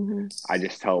 Mm-hmm. I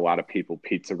just tell a lot of people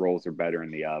pizza rolls are better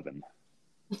in the oven.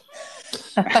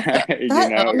 That,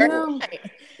 All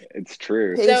right. It's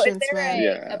true. So is Patience,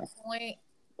 there man. a point,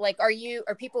 like are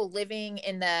people living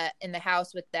in the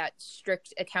house with that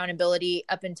strict accountability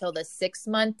up until the 6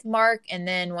 month mark, and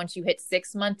then once you hit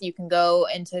 6 months you can go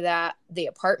into the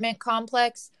apartment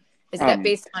complex? Is that Um,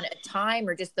 based on a time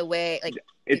or just the way like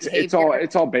it's behavior?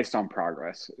 all based on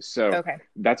progress. So Okay.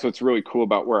 that's what's really cool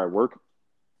about where I work.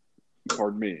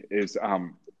 Pardon me, is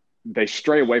they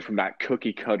stray away from that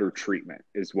cookie cutter treatment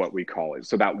is what we call it.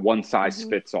 So that one size Mm-hmm.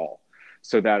 fits all.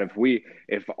 So that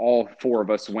if all four of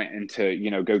us went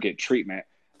into, go get treatment,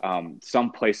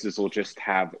 some places will just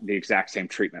have the exact same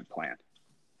treatment plan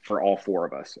for all four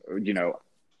of us.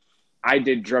 I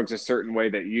did drugs a certain way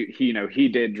that he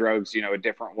did drugs, a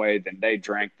different way than they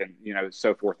drank, then,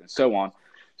 so forth and so on.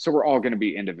 So we're all going to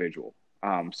be individual.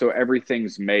 So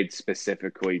everything's made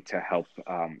specifically to help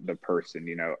the person.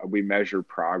 We measure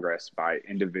progress by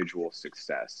individual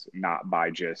success, not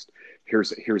by just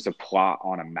here's a plot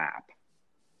on a map.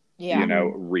 Yeah.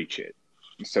 Reach it.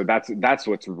 So that's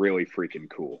what's really freaking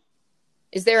cool.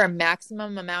 Is there a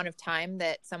maximum amount of time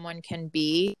that someone can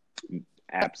be?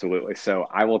 Absolutely. So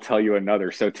I will tell you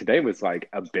another. So today was like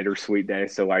a bittersweet day.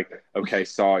 So like, okay,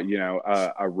 saw,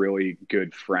 a really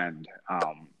good friend,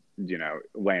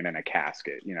 laying in a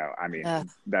casket, I mean, Ugh.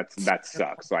 that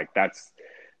sucks. Like that's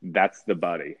the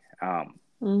buddy.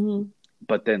 Mm-hmm.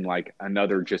 But then like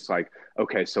another, just like,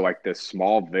 okay, so like the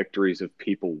small victories of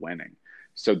people winning.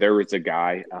 So there was a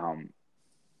guy,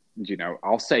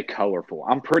 I'll say colorful.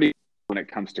 I'm pretty when it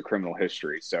comes to criminal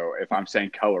history. So if I'm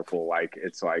saying colorful, like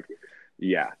it's like,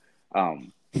 yeah.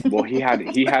 Well, he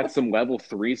had some level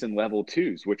 3s and level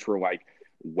 2s, which were like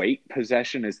weight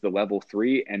possession is the level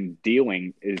 3 and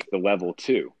dealing is the level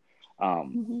 2.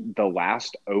 Mm-hmm. The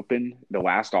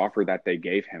last offer that they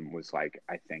gave him was like,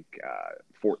 I think,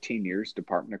 14 years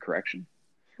Department of Correction.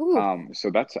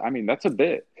 So that's a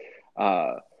bit.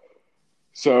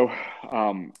 So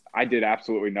I did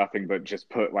absolutely nothing but just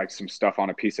put like some stuff on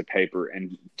a piece of paper,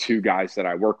 and two guys that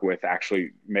I work with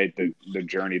actually made the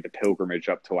journey, the pilgrimage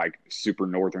up to like super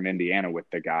northern Indiana with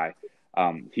the guy.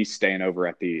 He's staying over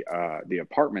at the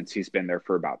apartments. He's been there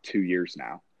for about 2 years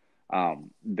now.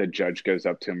 The judge goes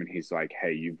up to him and he's like,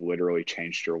 "Hey, you've literally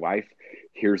changed your life.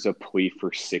 Here's a plea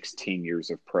for 16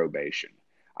 years of probation.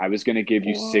 I was going to give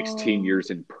you 16 years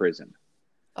in prison.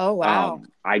 Oh, wow.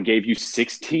 I gave you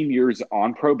 16 years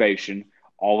on probation,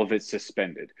 all of it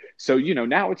suspended. So,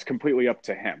 now it's completely up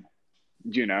to him,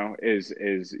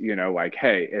 like,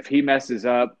 hey, if he messes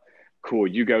up, cool,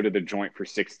 you go to the joint for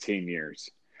 16 years.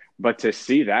 But to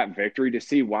see that victory, to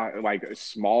see why like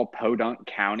small podunk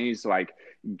counties like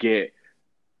get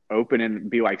open and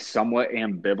be like somewhat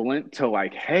ambivalent to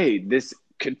like, hey, this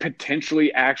could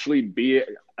potentially actually be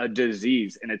a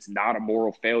disease and it's not a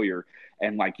moral failure.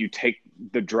 And like you take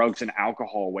the drugs and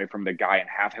alcohol away from the guy and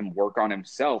have him work on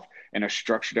himself in a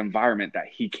structured environment that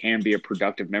he can be a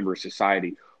productive member of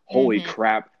society. Holy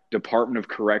crap, Department of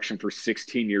Correction for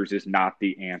 16 years is not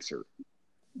the answer.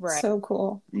 Right. So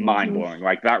cool. Mind blowing.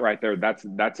 Like that right there, that's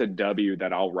a W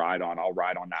that I'll ride on. I'll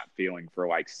ride on that feeling for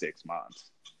like 6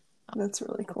 months. That's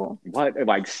really cool. What,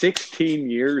 like 16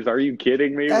 years? Are you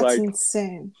kidding me? That's Like,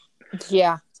 insane.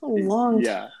 Yeah. It's a long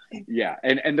yeah, time. yeah.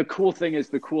 And the cool thing is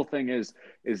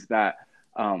that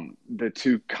the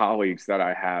two colleagues that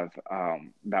I have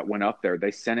that went up there,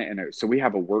 they sent it so we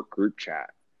have a work group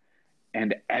chat.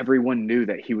 And everyone knew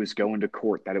that he was going to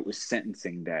court, that it was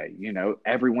sentencing day. You know,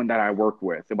 everyone that I work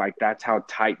with, like, that's how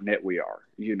tight knit we are,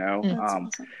 you know? That's awesome.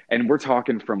 And we're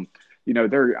talking from, you know,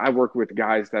 I work with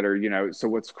guys that are, you know, so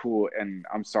what's cool, and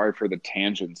I'm sorry for the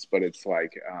tangents, but it's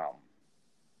like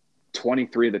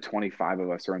 23 of the 25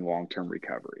 of us are in long-term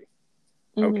recovery.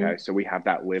 Mm-hmm. Okay. So we have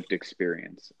that lived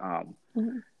experience.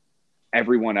 Mm-hmm.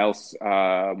 Everyone else,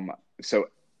 so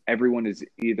everyone is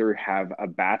either have a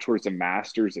bachelor's, a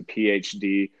master's, a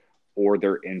PhD, or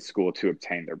they're in school to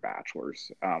obtain their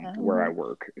bachelor's where I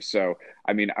work. So,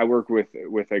 I mean, I work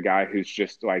with a guy who's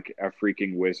just like a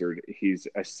freaking wizard. He's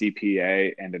a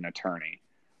CPA and an attorney.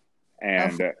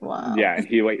 And wow. yeah, and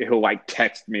he'll like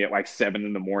text me at like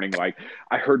 7 a.m. like,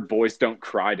 I heard Boys Don't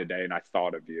Cry today and I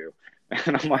thought of you.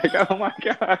 And I'm like, oh my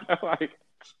God. Like,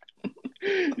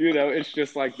 you know, it's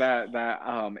just like that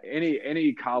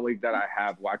any colleague that I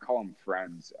have, well, I call them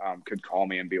friends, could call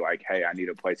me and be like, hey, I need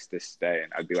a place to stay,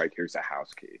 and I'd be like, here's a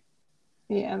house key.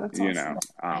 Yeah, that's you awesome. know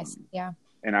Nice. Yeah.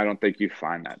 And I don't think you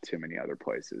find that too many other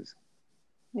places.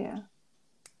 Yeah,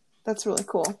 that's really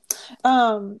cool.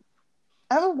 I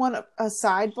have a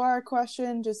sidebar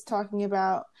question, just talking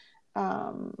about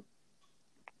kind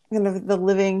of the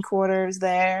living quarters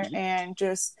there, and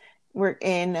just we're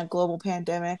in a global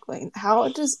pandemic. Like, how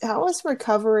is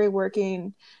recovery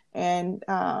working, and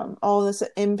all this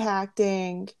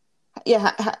impacting?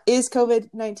 Yeah, is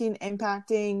COVID-19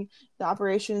 impacting the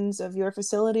operations of your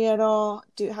facility at all?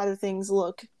 How do things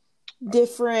look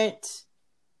different?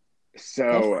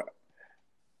 So,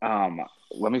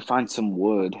 let me find some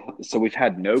wood. So we've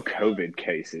had no COVID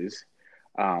cases.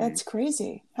 That's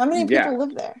crazy. How many yeah. people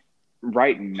live there?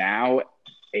 Right now,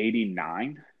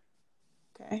 89.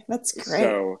 Okay, that's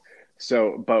great.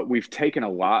 But we've taken a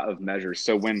lot of measures.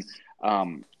 So when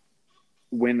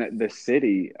the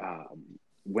city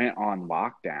went on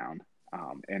lockdown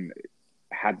and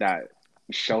had that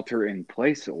shelter in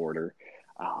place order,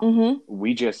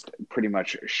 we just pretty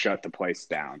much shut the place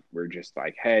down. We're just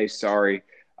like, hey, sorry,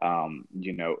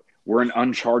 you know, we're in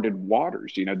uncharted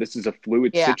waters. You know, this is a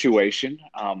fluid situation.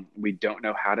 We don't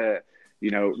know how to, you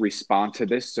know, respond to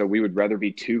this. So we would rather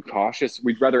be too cautious.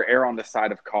 We'd rather err on the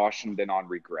side of caution than on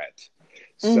regret.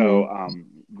 So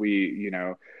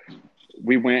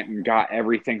we went and got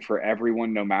everything for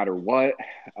everyone, no matter what.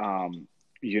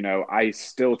 You know, I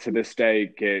still to this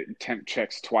day get temp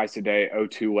checks twice a day,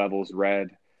 O2 levels read.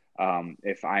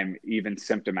 If I'm even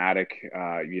symptomatic,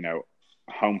 you know,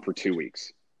 home for 2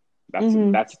 weeks.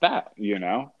 That's that, you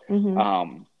know.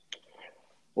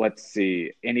 Let's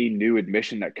see. Any new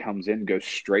admission that comes in goes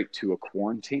straight to a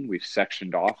quarantine. We've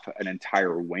sectioned off an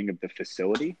entire wing of the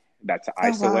facility that's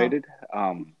isolated.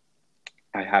 Wow.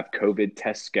 I have COVID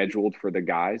tests scheduled for the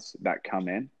guys that come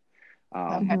in.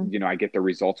 You know, I get the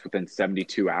results within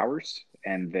 72 hours.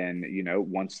 And then, you know,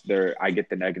 once I get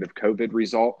the negative COVID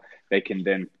result, they can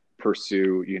then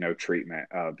pursue, you know,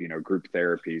 treatment of, you know, group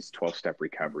therapies, 12-step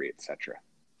recovery, etc.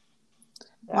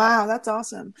 Wow, that's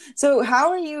awesome. So how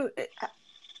are you...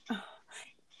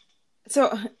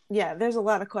 So, yeah, there's a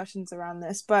lot of questions around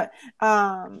this, but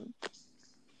how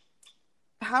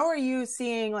are you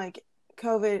seeing, like,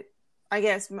 COVID? I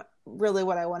guess really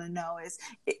what I want to know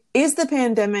is the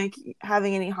pandemic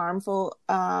having any harmful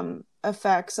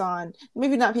effects on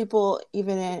maybe not people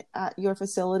even at your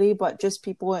facility, but just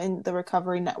people in the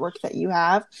recovery network that you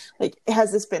have? Like,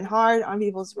 has this been hard on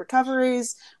people's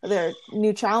recoveries? Are there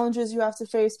new challenges you have to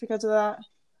face because of that?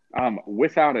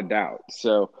 Without a doubt.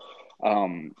 So,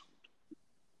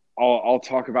 I'll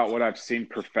talk about what I've seen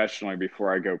professionally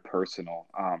before I go personal.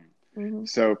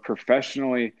 So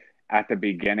professionally, at the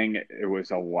beginning, it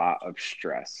was a lot of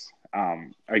stress.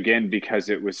 Again, because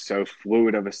it was so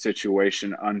fluid of a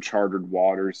situation, uncharted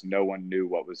waters, no one knew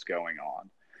what was going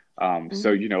on.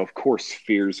 So, you know, of course,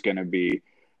 fear is going to be,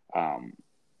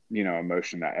 you know,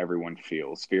 emotion that everyone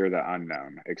feels, fear of the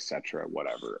unknown, etc.,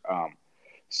 whatever.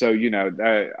 So, you know,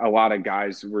 a lot of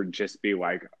guys would just be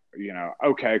like, you know,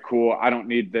 okay, cool, I don't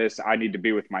need this. I need to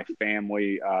be with my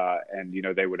family. And, you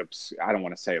know, they would, I don't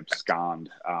want to say abscond,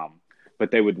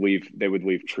 but they would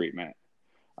leave treatment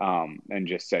and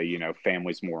just say, you know,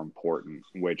 family's more important,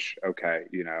 which, okay,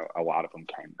 you know, a lot of them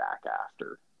came back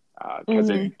after because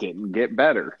it didn't get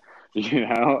better, you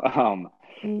know.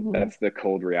 Mm-hmm. That's the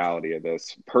cold reality of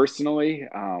this. Personally,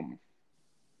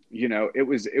 it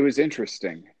was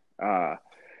interesting,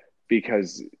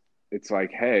 because it's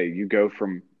like, hey, you go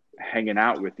from hanging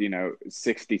out with,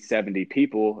 60, 70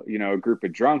 people, a group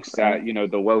of drunks at,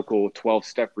 the local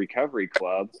 12-step recovery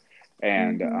club,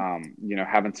 and,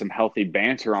 having some healthy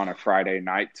banter on a Friday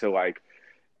night, to like,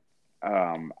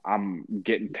 I'm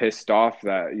getting pissed off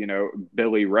that,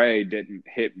 Billy Ray didn't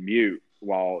hit mute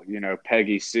while,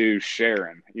 Peggy Sue's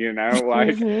sharing,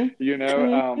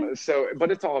 so,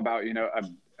 but it's all about,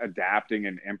 adapting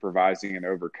and improvising and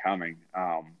overcoming.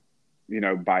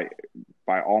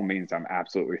 By all means, I'm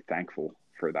absolutely thankful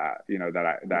for that,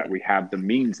 that we have the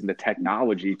means and the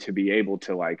technology to be able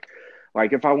to like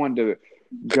if I wanted to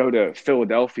go to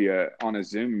Philadelphia on a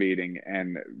Zoom meeting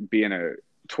and be in a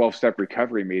 12-step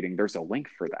recovery meeting, there's a link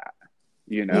for that,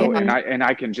 and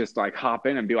I can just like hop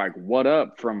in and be like, what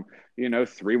up, from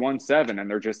 317, and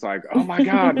they're just like, oh my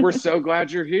God, we're so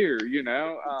glad you're here,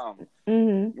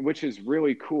 which is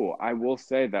really cool. I will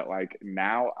say that like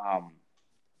now,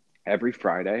 every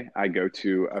Friday I go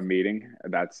to a meeting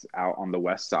that's out on the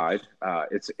west side.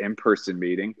 It's an in-person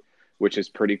meeting, which is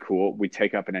pretty cool. We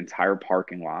take up an entire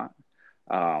parking lot.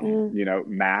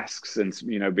 Masks and,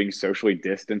 being socially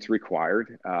distanced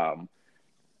required. And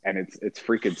it's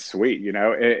freaking sweet.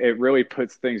 It really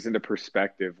puts things into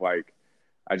perspective. Like,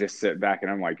 I just sit back and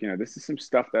I'm like, this is some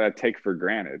stuff that I take for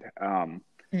granted.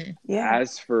 Yeah.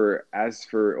 As for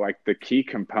like the key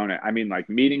component, I mean, like,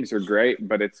 meetings are great,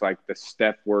 but it's like the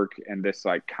step work and this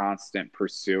like constant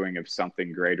pursuing of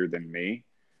something greater than me,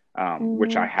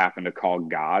 which I happen to call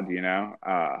God,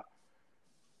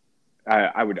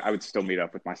 I would still meet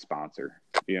up with my sponsor.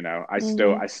 I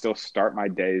still start my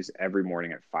days every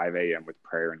morning at 5 a.m. with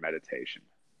prayer and meditation.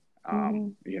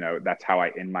 That's how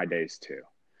I end my days too.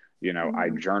 I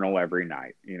journal every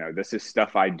night. This is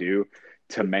stuff I do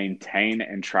to maintain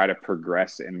and try to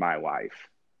progress in my life,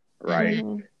 right?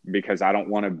 Because I don't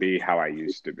want to be how I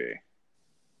used to be.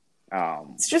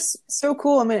 It's just so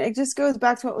cool. I mean, it just goes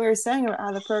back to what we were saying about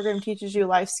how the program teaches you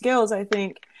life skills. I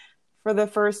think for the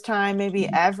first time, maybe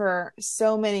ever,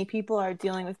 so many people are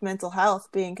dealing with mental health,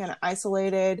 being kind of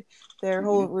isolated. Their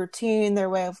whole routine, their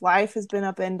way of life has been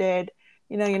upended.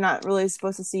 You're not really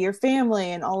supposed to see your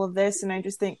family and all of this. And I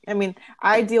just think, I mean,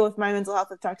 I deal with my mental health.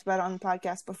 I've talked about it on the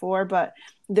podcast before, but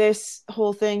this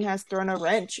whole thing has thrown a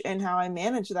wrench in how I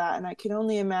manage that. And I can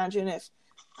only imagine if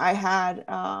I had,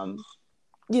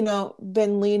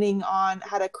 been leaning on,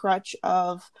 had a crutch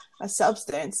of a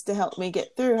substance to help me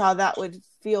get through, how that would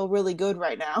feel really good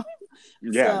right now.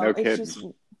 Yeah, so no it's kidding. just,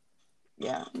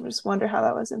 I just wonder how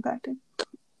that was impacting.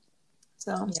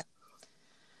 So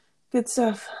good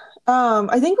stuff.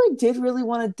 I think we did really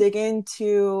want to dig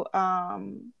into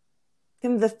kind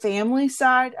of the family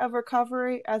side of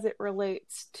recovery as it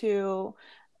relates to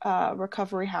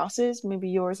recovery houses, maybe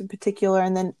yours in particular,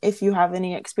 and then if you have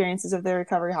any experiences of the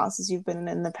recovery houses you've been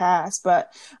in the past.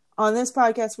 But on this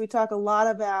podcast, we talk a lot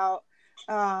about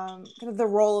kind of the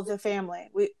role of the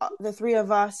family. The three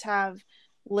of us have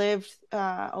lived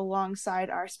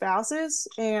alongside our spouses,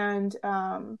 and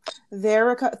through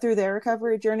their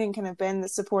recovery journey, and kind of been the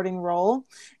supporting role.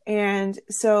 And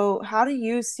so how do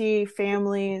you see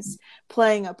families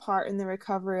playing a part in the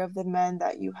recovery of the men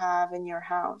that you have in your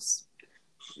house?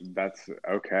 That's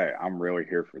okay. I'm really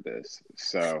here for this.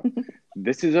 So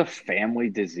this is a family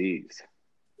disease.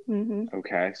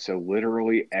 Okay. So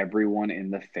literally everyone in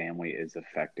the family is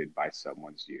affected by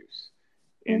someone's use.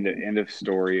 In the end of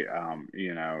story.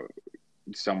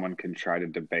 Someone can try to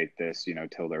debate this,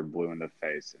 till they're blue in the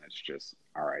face, and it's just,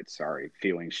 all right, sorry,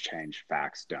 feelings change,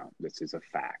 facts don't. This is a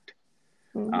fact.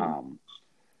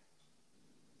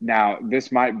 Now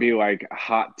this might be like a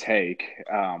hot take,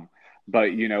 but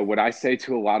what I say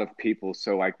to a lot of people,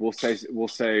 so like we'll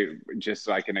say just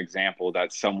like an example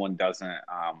that someone doesn't,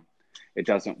 it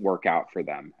doesn't work out for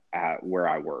them at where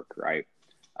I work, right?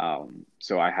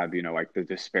 So I have, like the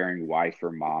despairing wife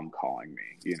or mom calling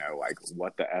me, like,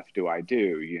 what the F do I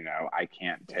do? I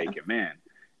can't take him in.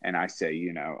 And I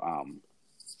say,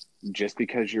 just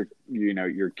because your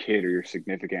kid or your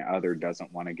significant other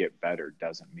doesn't want to get better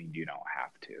doesn't mean you don't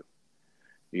have to.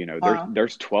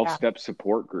 There's 12-step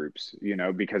support groups,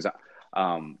 because,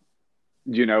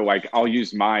 like I'll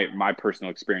use my personal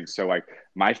experience. So like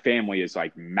my family is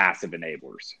like massive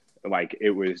enablers. Like it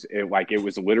was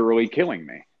literally killing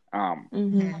me.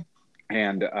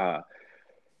 And,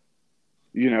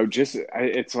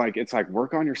 it's like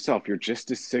work on yourself. You're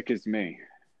just as sick as me.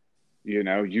 You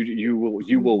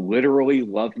will literally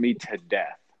love me to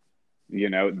death.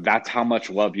 That's how much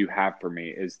love you have for me,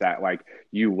 is that like,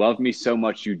 you love me so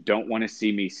much, you don't want to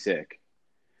see me sick.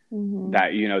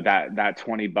 that, that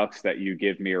 $20 that you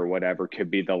give me or whatever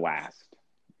could be the last,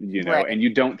 Right. and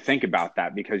you don't think about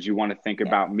that because you want to think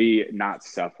about me not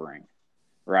suffering.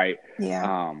 Right.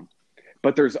 Yeah.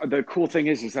 But the cool thing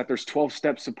is that there's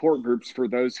 12-step support groups for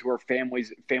those who are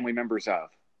family members of,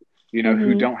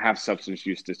 who don't have substance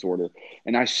use disorder.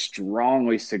 And I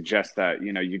strongly suggest that,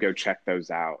 you go check those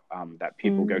out, that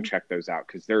people go check those out,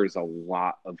 because there is a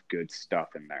lot of good stuff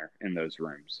in those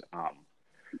rooms.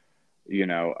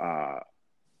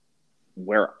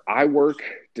 Where I work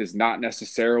does not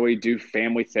necessarily do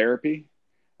family therapy.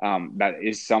 That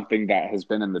is something that has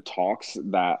been in the talks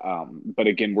but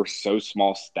again, we're so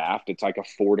small staffed. It's like a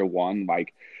 4-to-1,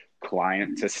 like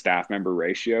client to staff member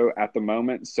ratio at the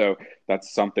moment. So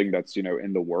that's something that's,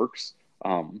 in the works.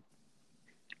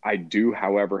 I do,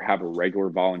 however, have a regular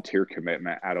volunteer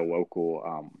commitment at a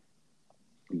local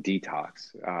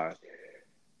detox.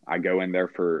 I go in there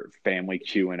for family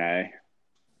Q&A.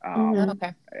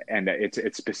 Okay. And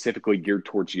it's specifically geared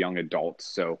towards young adults.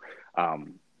 So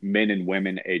men and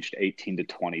women aged 18 to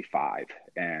 25,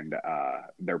 and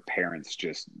their parents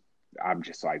I'm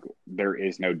just like, there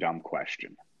is no dumb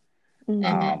question. You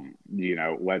want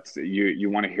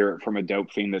to hear it from a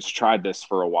dope fiend that's tried this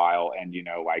for a while. And,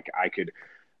 I could,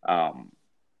 I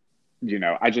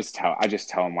just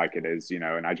tell them like it is,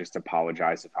 and I just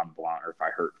apologize if I'm blunt or if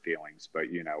I hurt feelings, but,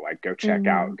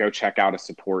 go check out a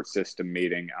support system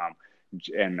meeting.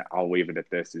 And I'll leave it at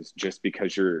this: is just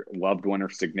because your loved one or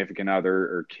significant other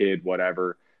or kid,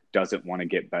 whatever, doesn't want to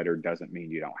get better doesn't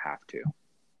mean you don't have to.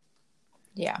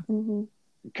 Yeah.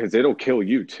 Because it'll kill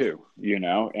you too,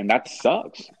 and that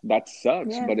sucks.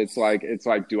 Yeah. But it's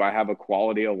like, do I have a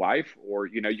quality of life? Or,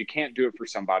 you can't do it for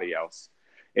somebody else.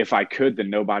 If I could, then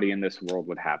nobody in this world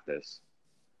would have this,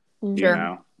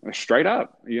 straight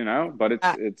up, but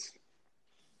it's,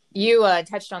 you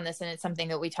touched on this, and it's something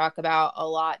that we talk about a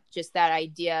lot. Just that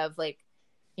idea of like,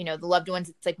 the loved ones,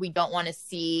 it's like, we don't want to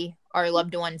see our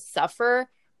loved ones suffer,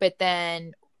 but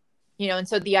then, and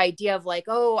so the idea of like,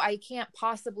 oh, I can't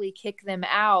possibly kick them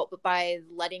out, but by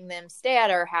letting them stay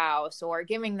at our house or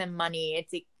giving them money,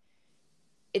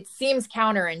 it seems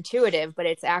counterintuitive, but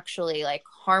it's actually like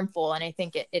harmful. And I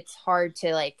think it's hard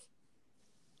to like,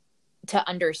 to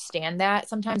understand that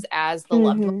sometimes as the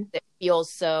loved one, it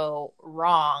feels so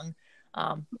wrong.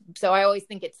 So I always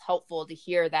think it's helpful to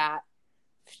hear that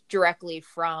directly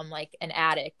from like an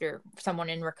addict or someone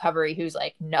in recovery who's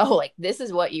like, no, like, this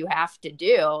is what you have to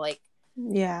do. Like,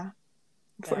 yeah,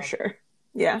 for sure.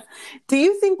 Yeah. Do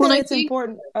you think that it's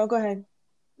important? Oh, go ahead,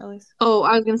 Elise. Oh,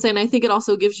 I was going to say, and I think it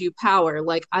also gives you power.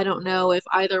 Like, I don't know if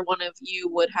either one of you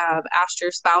would have asked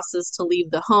your spouses to leave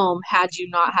the home had you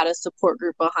not had a support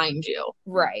group behind you.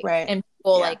 Right. And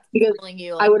people because telling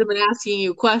you, like, I would have been asking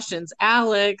you questions.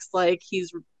 Alex, like,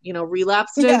 he's,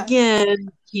 relapsed again.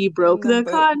 He broke the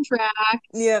contract.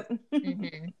 Yep.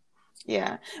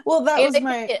 Yeah. Well, that was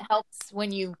it helps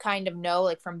when you kind of know,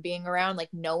 like, from being around,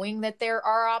 like, knowing that there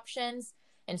are options.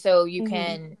 And so you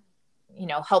can,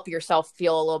 help yourself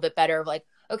feel a little bit better of like,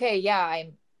 okay, yeah,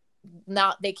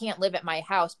 they can't live at my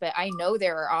house, but I know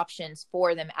there are options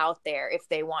for them out there if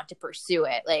they want to pursue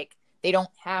it. Like, they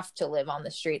don't have to live on the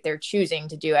street. They're choosing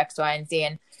to do X, Y, and Z,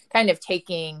 and kind of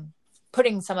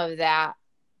putting some of that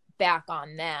back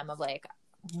on them of like,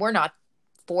 we're not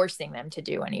forcing them to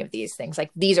do any of these things.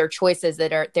 Like, these are choices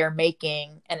that they're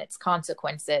making, and it's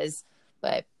consequences.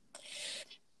 But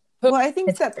I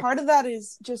think that part of that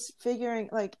is just figuring,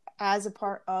 like, as a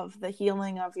part of the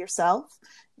healing of yourself,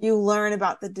 you learn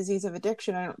about the disease of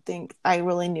addiction. I don't think I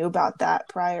really knew about that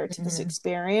prior to this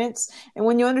experience. And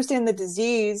when you understand the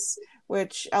disease,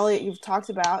 which Elliot, you've talked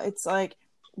about, it's like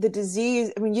the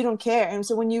disease, I mean, you don't care. And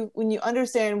so when you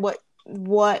understand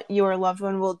what your loved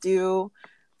one will do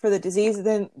for the disease,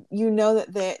 then you know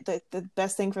that the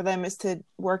best thing for them is to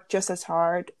work just as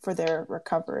hard for their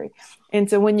recovery. And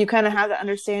so when you kind of have the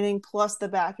understanding plus the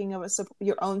backing of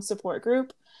your own support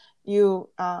group,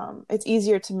 it's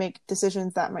easier to make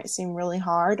decisions that might seem really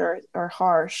hard or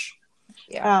harsh.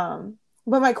 Yeah.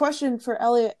 But my question for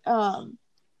Elliot,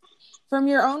 from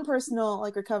your own personal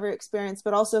like recovery experience,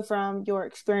 but also from your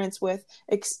experience with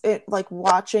like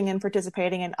watching and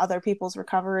participating in other people's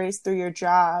recoveries through your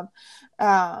job,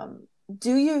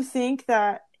 do you think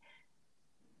that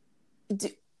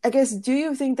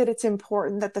it's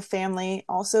important that the family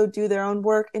also do their own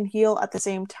work and heal at the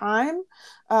same time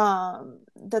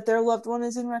that their loved one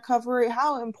is in recovery?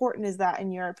 How important is that,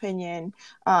 in your opinion,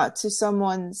 to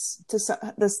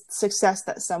the success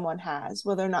that someone has,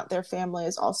 whether or not their family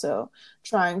is also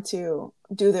trying to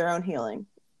do their own healing?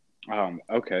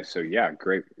 Okay, so yeah,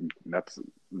 great. That's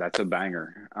a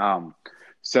banger.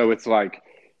 So it's like,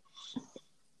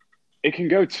 It can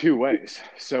go two ways.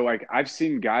 So like I've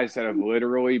seen guys that have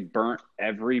literally burnt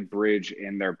every bridge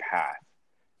in their path.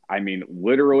 I mean,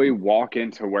 literally walk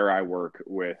into where I work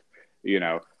with, you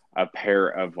know, a pair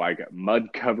of like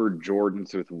mud covered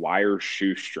Jordans with wire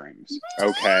shoestrings.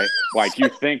 Okay. Like you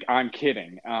think I'm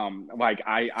kidding. Like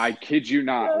I kid you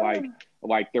not,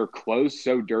 like their clothes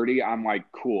so dirty. I'm like,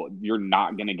 cool, you're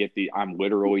not gonna get I'm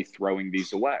literally throwing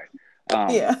these away. Um,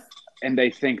 Yeah. and they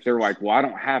think they're like, well, I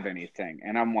don't have anything.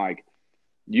 And I'm like,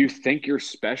 you think you're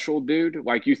special, dude?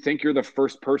 Like you think you're the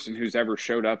first person who's ever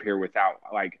showed up here without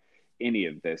like any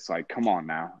of this. Like, come on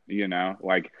now,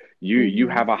 like you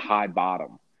Mm-hmm. have a high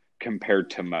bottom compared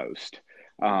to most.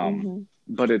 Mm-hmm.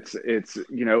 But it's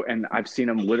and I've seen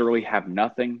them literally have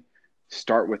nothing,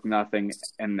 start with nothing,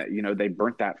 and they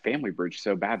burnt that family bridge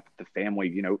so bad that the family,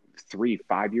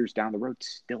 3-5 years down the road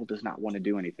still does not want to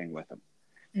do anything with them.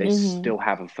 They Mm-hmm. still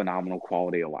have a phenomenal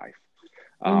quality of life.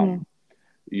 Mm-hmm.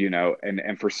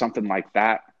 And for something like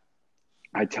that,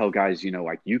 I tell guys,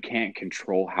 like you can't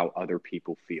control how other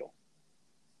people feel,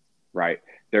 right?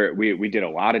 We did a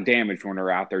lot of damage when we're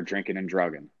out there drinking and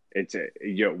drugging.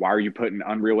 Why are you putting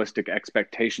unrealistic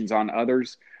expectations on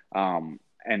others? And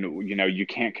you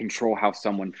can't control how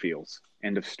someone feels.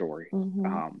 End of story.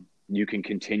 Mm-hmm. You can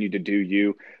continue to do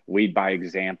you, lead by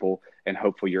example, and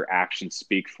hopefully your actions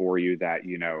speak for you that,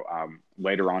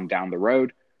 later on down the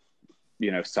road,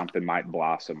 something might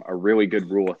blossom. A really good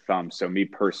rule of thumb. So me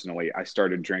personally, I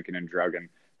started drinking and drugging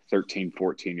 13,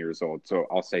 14 years old. So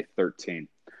I'll say 13.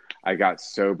 I got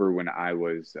sober when I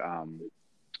was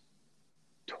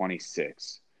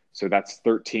 26. So that's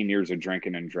 13 years of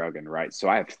drinking and drugging, right? So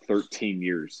I have 13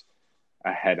 years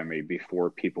ahead of me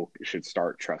before people should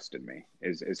start trusting me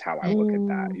is how I look at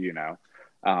that,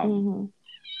 Mm-hmm.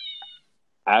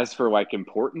 As for like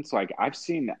importance, like I've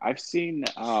seen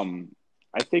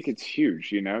I think it's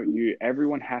huge,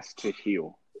 everyone has to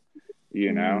heal,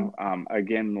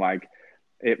 again, like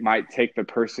it might take the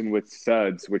person with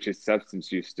SUDS, which is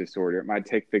substance use disorder. It might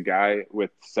take the guy with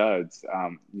SUDS,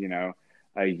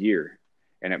 a year,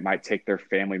 and it might take their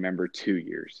family member 2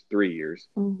 years, 3 years.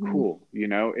 Mm-hmm. Cool.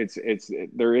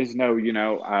 There is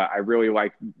no, I really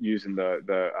like using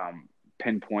the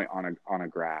pinpoint on a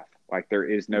graph. Like there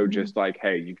is no just like,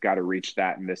 hey, you've got to reach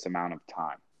that in this amount of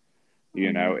time.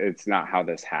 It's not how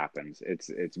this happens.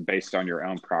 It's based on your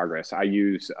own progress. I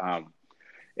use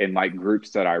in like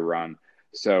groups that I run.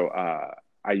 So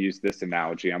I use this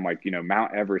analogy. I'm like,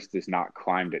 Mount Everest is not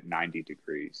climbed at 90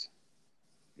 degrees.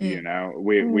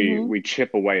 We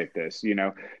chip away at this.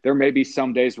 There may be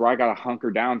some days where I got to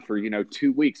hunker down for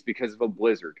 2 weeks because of a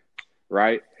blizzard,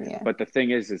 right? Yeah. But the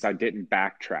thing is I didn't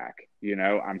backtrack.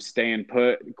 I'm staying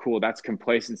put. Cool, that's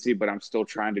complacency, but I'm still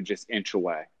trying to just inch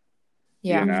away.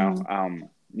 Yeah.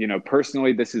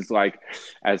 Personally, this is like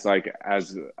I'm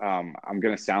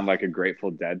gonna sound like a Grateful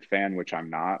Dead fan, which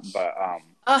I'm not, but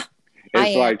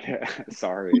it's like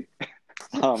sorry.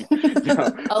 No,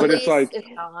 but it's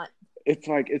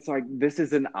like this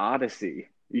is an odyssey.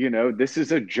 This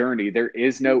is a journey. There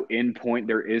is no end point.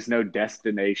 There is no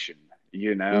destination.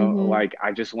 Like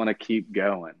I just want to keep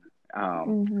going.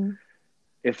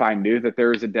 If I knew that there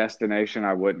was a destination,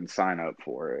 I wouldn't sign up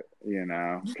for it,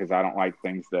 because I don't like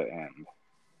things that end.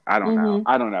 I don't know.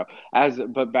 I don't know.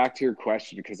 But back to your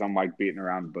question, because I'm like beating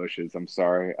around bushes. I'm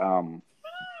sorry.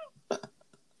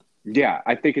 Yeah,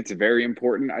 I think it's very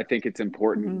important. I think it's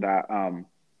important that,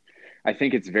 I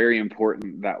think it's very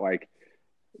important that like,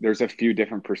 there's a few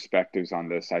different perspectives on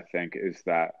this. I think is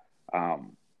that,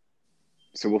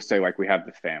 so we'll say like we have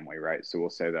the family, right? So we'll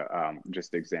say that,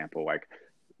 just example, like,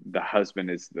 the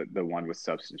husband is the one with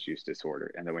substance use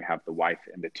disorder, and then we have the wife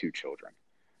and the 2 children.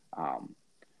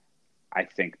 I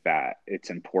think that it's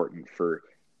important for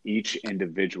each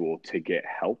individual to get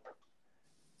help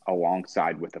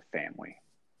alongside with a family,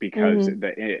 because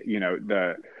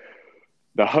the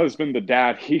husband, the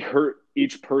dad, he hurt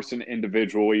each person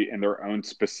individually in their own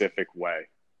specific way.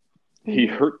 He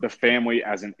hurt the family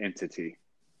as an entity.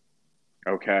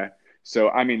 Okay.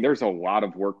 So, I mean, there's a lot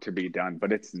of work to be done,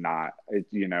 but it's not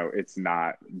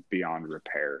beyond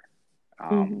repair.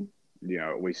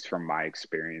 At least from my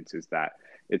experience, is that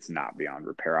it's not beyond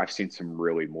repair. I've seen some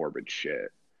really morbid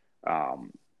shit.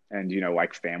 And,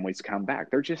 like families come back,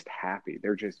 they're just happy.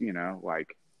 They're just,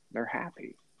 like they're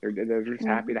happy. They're just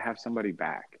happy to have somebody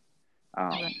back.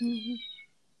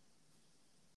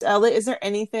 Elliot, is there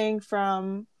anything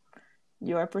from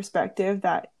your perspective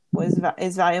that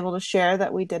is valuable to share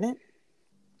that we didn't?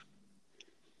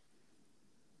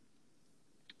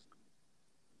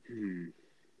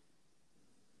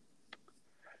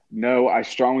 No, I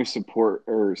strongly support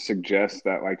or suggest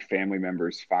that like family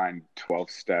members find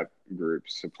 12-step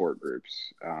groups, support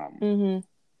groups. Mm-hmm.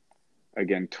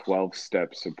 Again,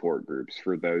 12-step support groups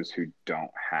for those who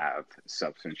don't have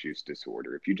substance use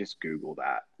disorder. If you just Google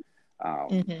that,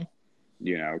 Mm-hmm.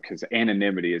 because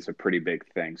anonymity is a pretty big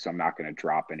thing. So I'm not going to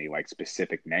drop any like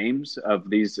specific names of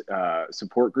these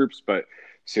support groups, but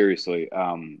seriously,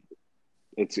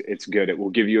 it's good. It will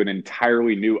give you an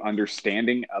entirely new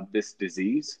understanding of this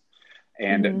disease.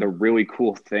 And Mm-hmm. the really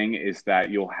cool thing is that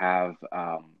you'll have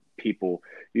people,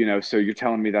 so you're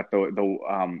telling me that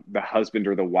the husband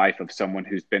or the wife of someone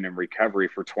who's been in recovery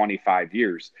for 25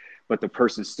 years, but the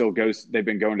person still they've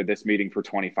been going to this meeting for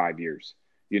 25 years.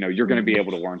 You're going to be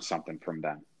able to learn something from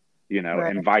them,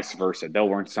 Right. and vice versa. They'll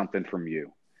learn something from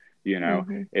you.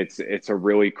 Mm-hmm. It's a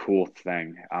really cool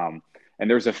thing. And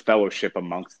there's a fellowship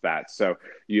amongst that. So,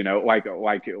 like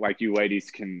you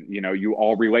ladies can, you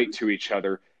all relate to each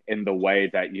other in the way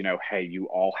that, hey, you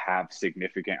all have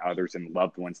significant others and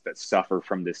loved ones that suffer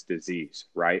from this disease,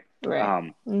 right? Right.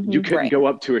 You Mm-hmm. couldn't Right. go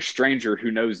up to a stranger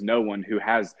who knows no one who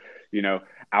has,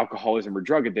 alcoholism or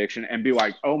drug addiction and be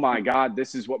like, oh my God,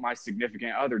 this is what my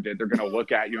significant other did. They're going to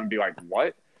look at you and be like,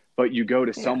 what? But you go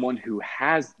to Yeah. someone who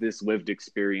has this lived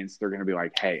experience, they're going to be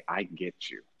like, hey, I get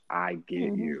you. I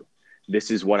get Mm-hmm. you.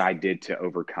 This is what I did to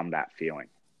overcome that feeling.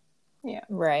 Yeah.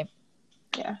 Right.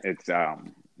 Yeah. It's, I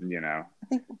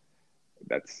think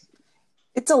that's,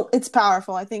 it's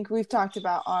powerful. I think we've talked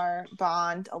about our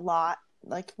bond a lot,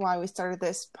 like why we started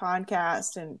this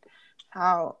podcast and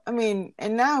how, and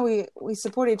now we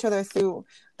support each other through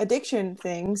addiction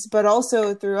things, but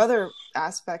also through other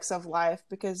aspects of life,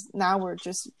 because now we're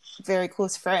just very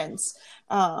close friends.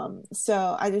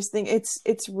 So I just think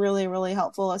it's really, really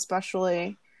helpful,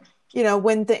 especially,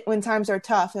 when times are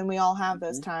tough, and we all have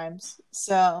those times.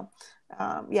 So,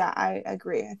 yeah, I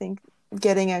agree. I think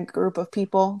getting a group of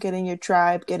people, getting your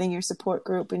tribe, getting your support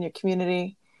group in your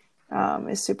community,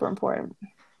 is super important.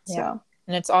 Yeah. So,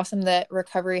 And it's awesome that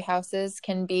recovery houses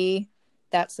can be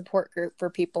that support group for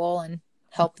people and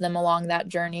help them along that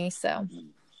journey. So,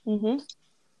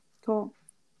 cool.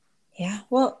 yeah.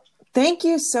 Well, thank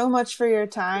you so much for your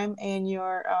time and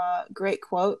your great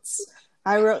quotes.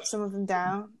 I wrote some of them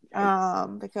down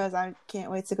because I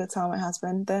can't wait to go tell my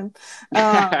husband them.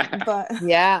 But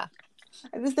Yeah.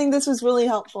 I just think this was really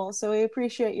helpful. So we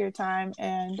appreciate your time,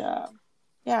 and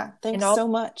yeah, thanks And all so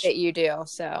much. that you do.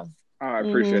 So, oh, I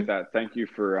appreciate that. Thank you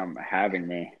for having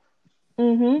me.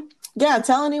 Yeah,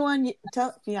 tell anyone. If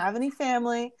you have any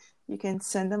family, you can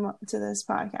send them to this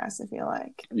podcast if you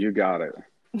like. You got it.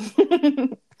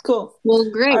 Cool. Well,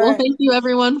 great. All Well, right. thank you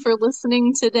everyone for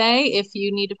listening today. If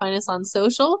you need to find us on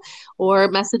social or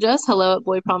message us,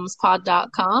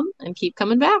 hello@boyproblemspod.com, and keep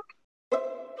coming back.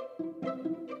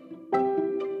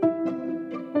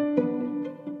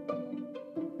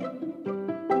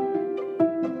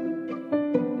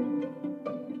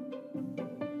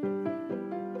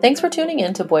 Thanks for tuning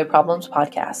in to Boy Problems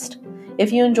Podcast.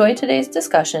 If you enjoyed today's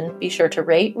discussion, be sure to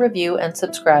rate, review, and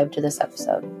subscribe to this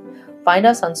episode. Find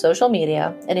us on social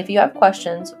media, and if you have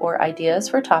questions or ideas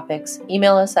for topics,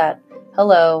 email us at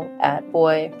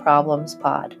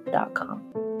hello@boyproblemspod.com.